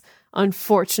office,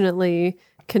 unfortunately,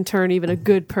 can turn even a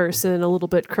good person a little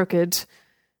bit crooked,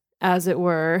 as it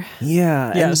were.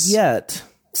 Yeah. Yes. And yet,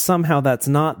 somehow that's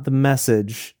not the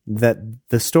message that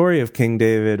the story of King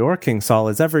David or King Saul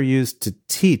is ever used to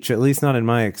teach, at least not in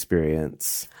my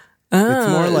experience. It's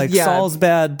more like Saul's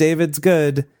bad, David's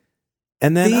good.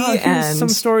 And then here's some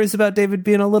stories about David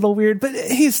being a little weird, but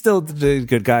he's still the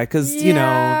good guy because,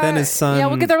 then his son...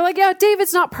 Yeah, they were like,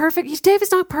 David's not perfect.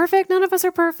 David's not perfect. None of us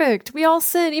are perfect. We all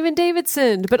sin. Even David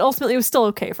sinned, but ultimately it was still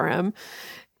okay for him.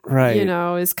 Right.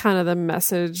 Is kind of the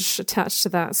message attached to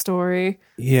that story.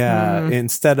 Yeah.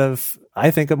 Instead of, I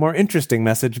think, a more interesting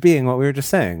message being what we were just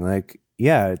saying. Like,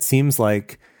 it seems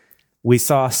like we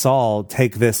saw Saul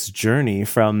take this journey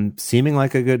from seeming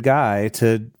like a good guy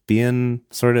to being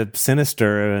sort of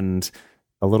sinister and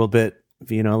a little bit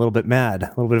mad, a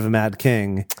little bit of a mad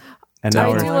king. And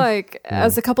I do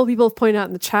as a couple of people have pointed out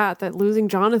in the chat, that losing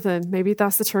Jonathan, maybe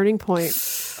that's the turning point.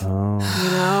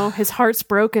 Oh. His heart's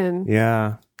broken.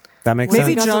 Yeah. That makes sense.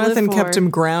 Maybe Jonathan kept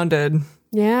him grounded.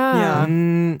 Yeah.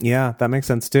 Yeah, that makes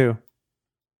sense too.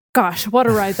 Gosh, what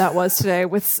a ride that was today.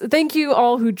 Thank you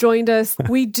all who joined us.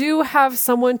 We do have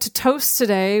someone to toast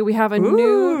today. We have a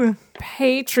new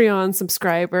Patreon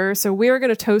subscriber. So we are going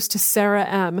to toast to Sarah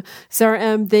M. Sarah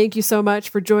M., thank you so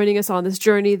much for joining us on this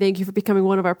journey. Thank you for becoming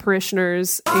one of our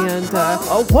parishioners. And,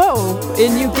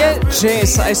 and you get...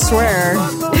 Jace, I swear.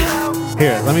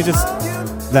 Here, let me just...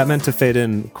 That meant to fade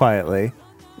in quietly.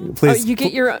 Please. Oh, you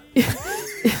get your...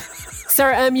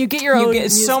 Sarah M., you get your own... You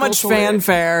get so much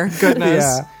fanfare. Goodness.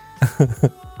 Yeah.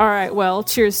 All right, well,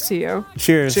 cheers to you.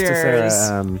 Cheers. To Sarah.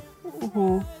 And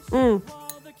for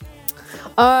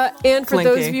Clinky.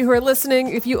 those of you who are listening,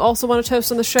 if you also want to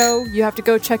toast on the show, you have to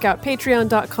go check out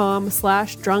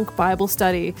patreon.com/Drunk Bible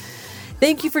Study.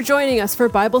 Thank you for joining us for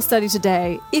Bible Study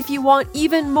today. If you want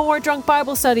even more Drunk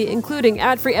Bible Study, including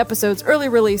ad-free episodes, early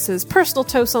releases, personal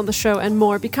toasts on the show, and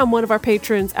more, become one of our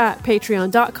patrons at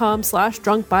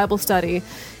patreon.com/Drunk Bible Study.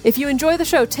 If you enjoy the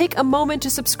show, take a moment to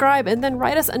subscribe and then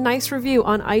write us a nice review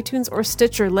on iTunes or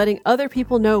Stitcher, letting other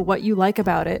people know what you like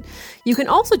about it. You can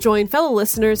also join fellow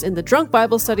listeners in the Drunk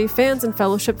Bible Study Fans and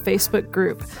Fellowship Facebook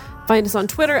group. Find us on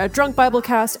Twitter at Drunk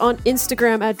Biblecast, on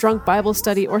Instagram at Drunk Bible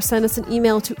Study, or send us an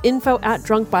email to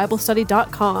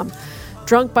info@drunkbiblestudy.com.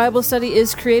 Drunk Bible Study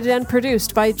is created and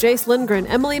produced by Jace Lindgren,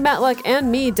 Emily Matlack, and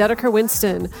me, Dedeker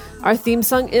Winston. Our theme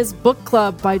song is Book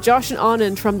Club by Josh and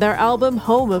Anand from their album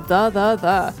Home of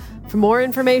the. For more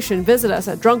information, visit us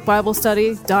at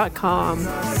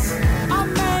drunkbiblestudy.com.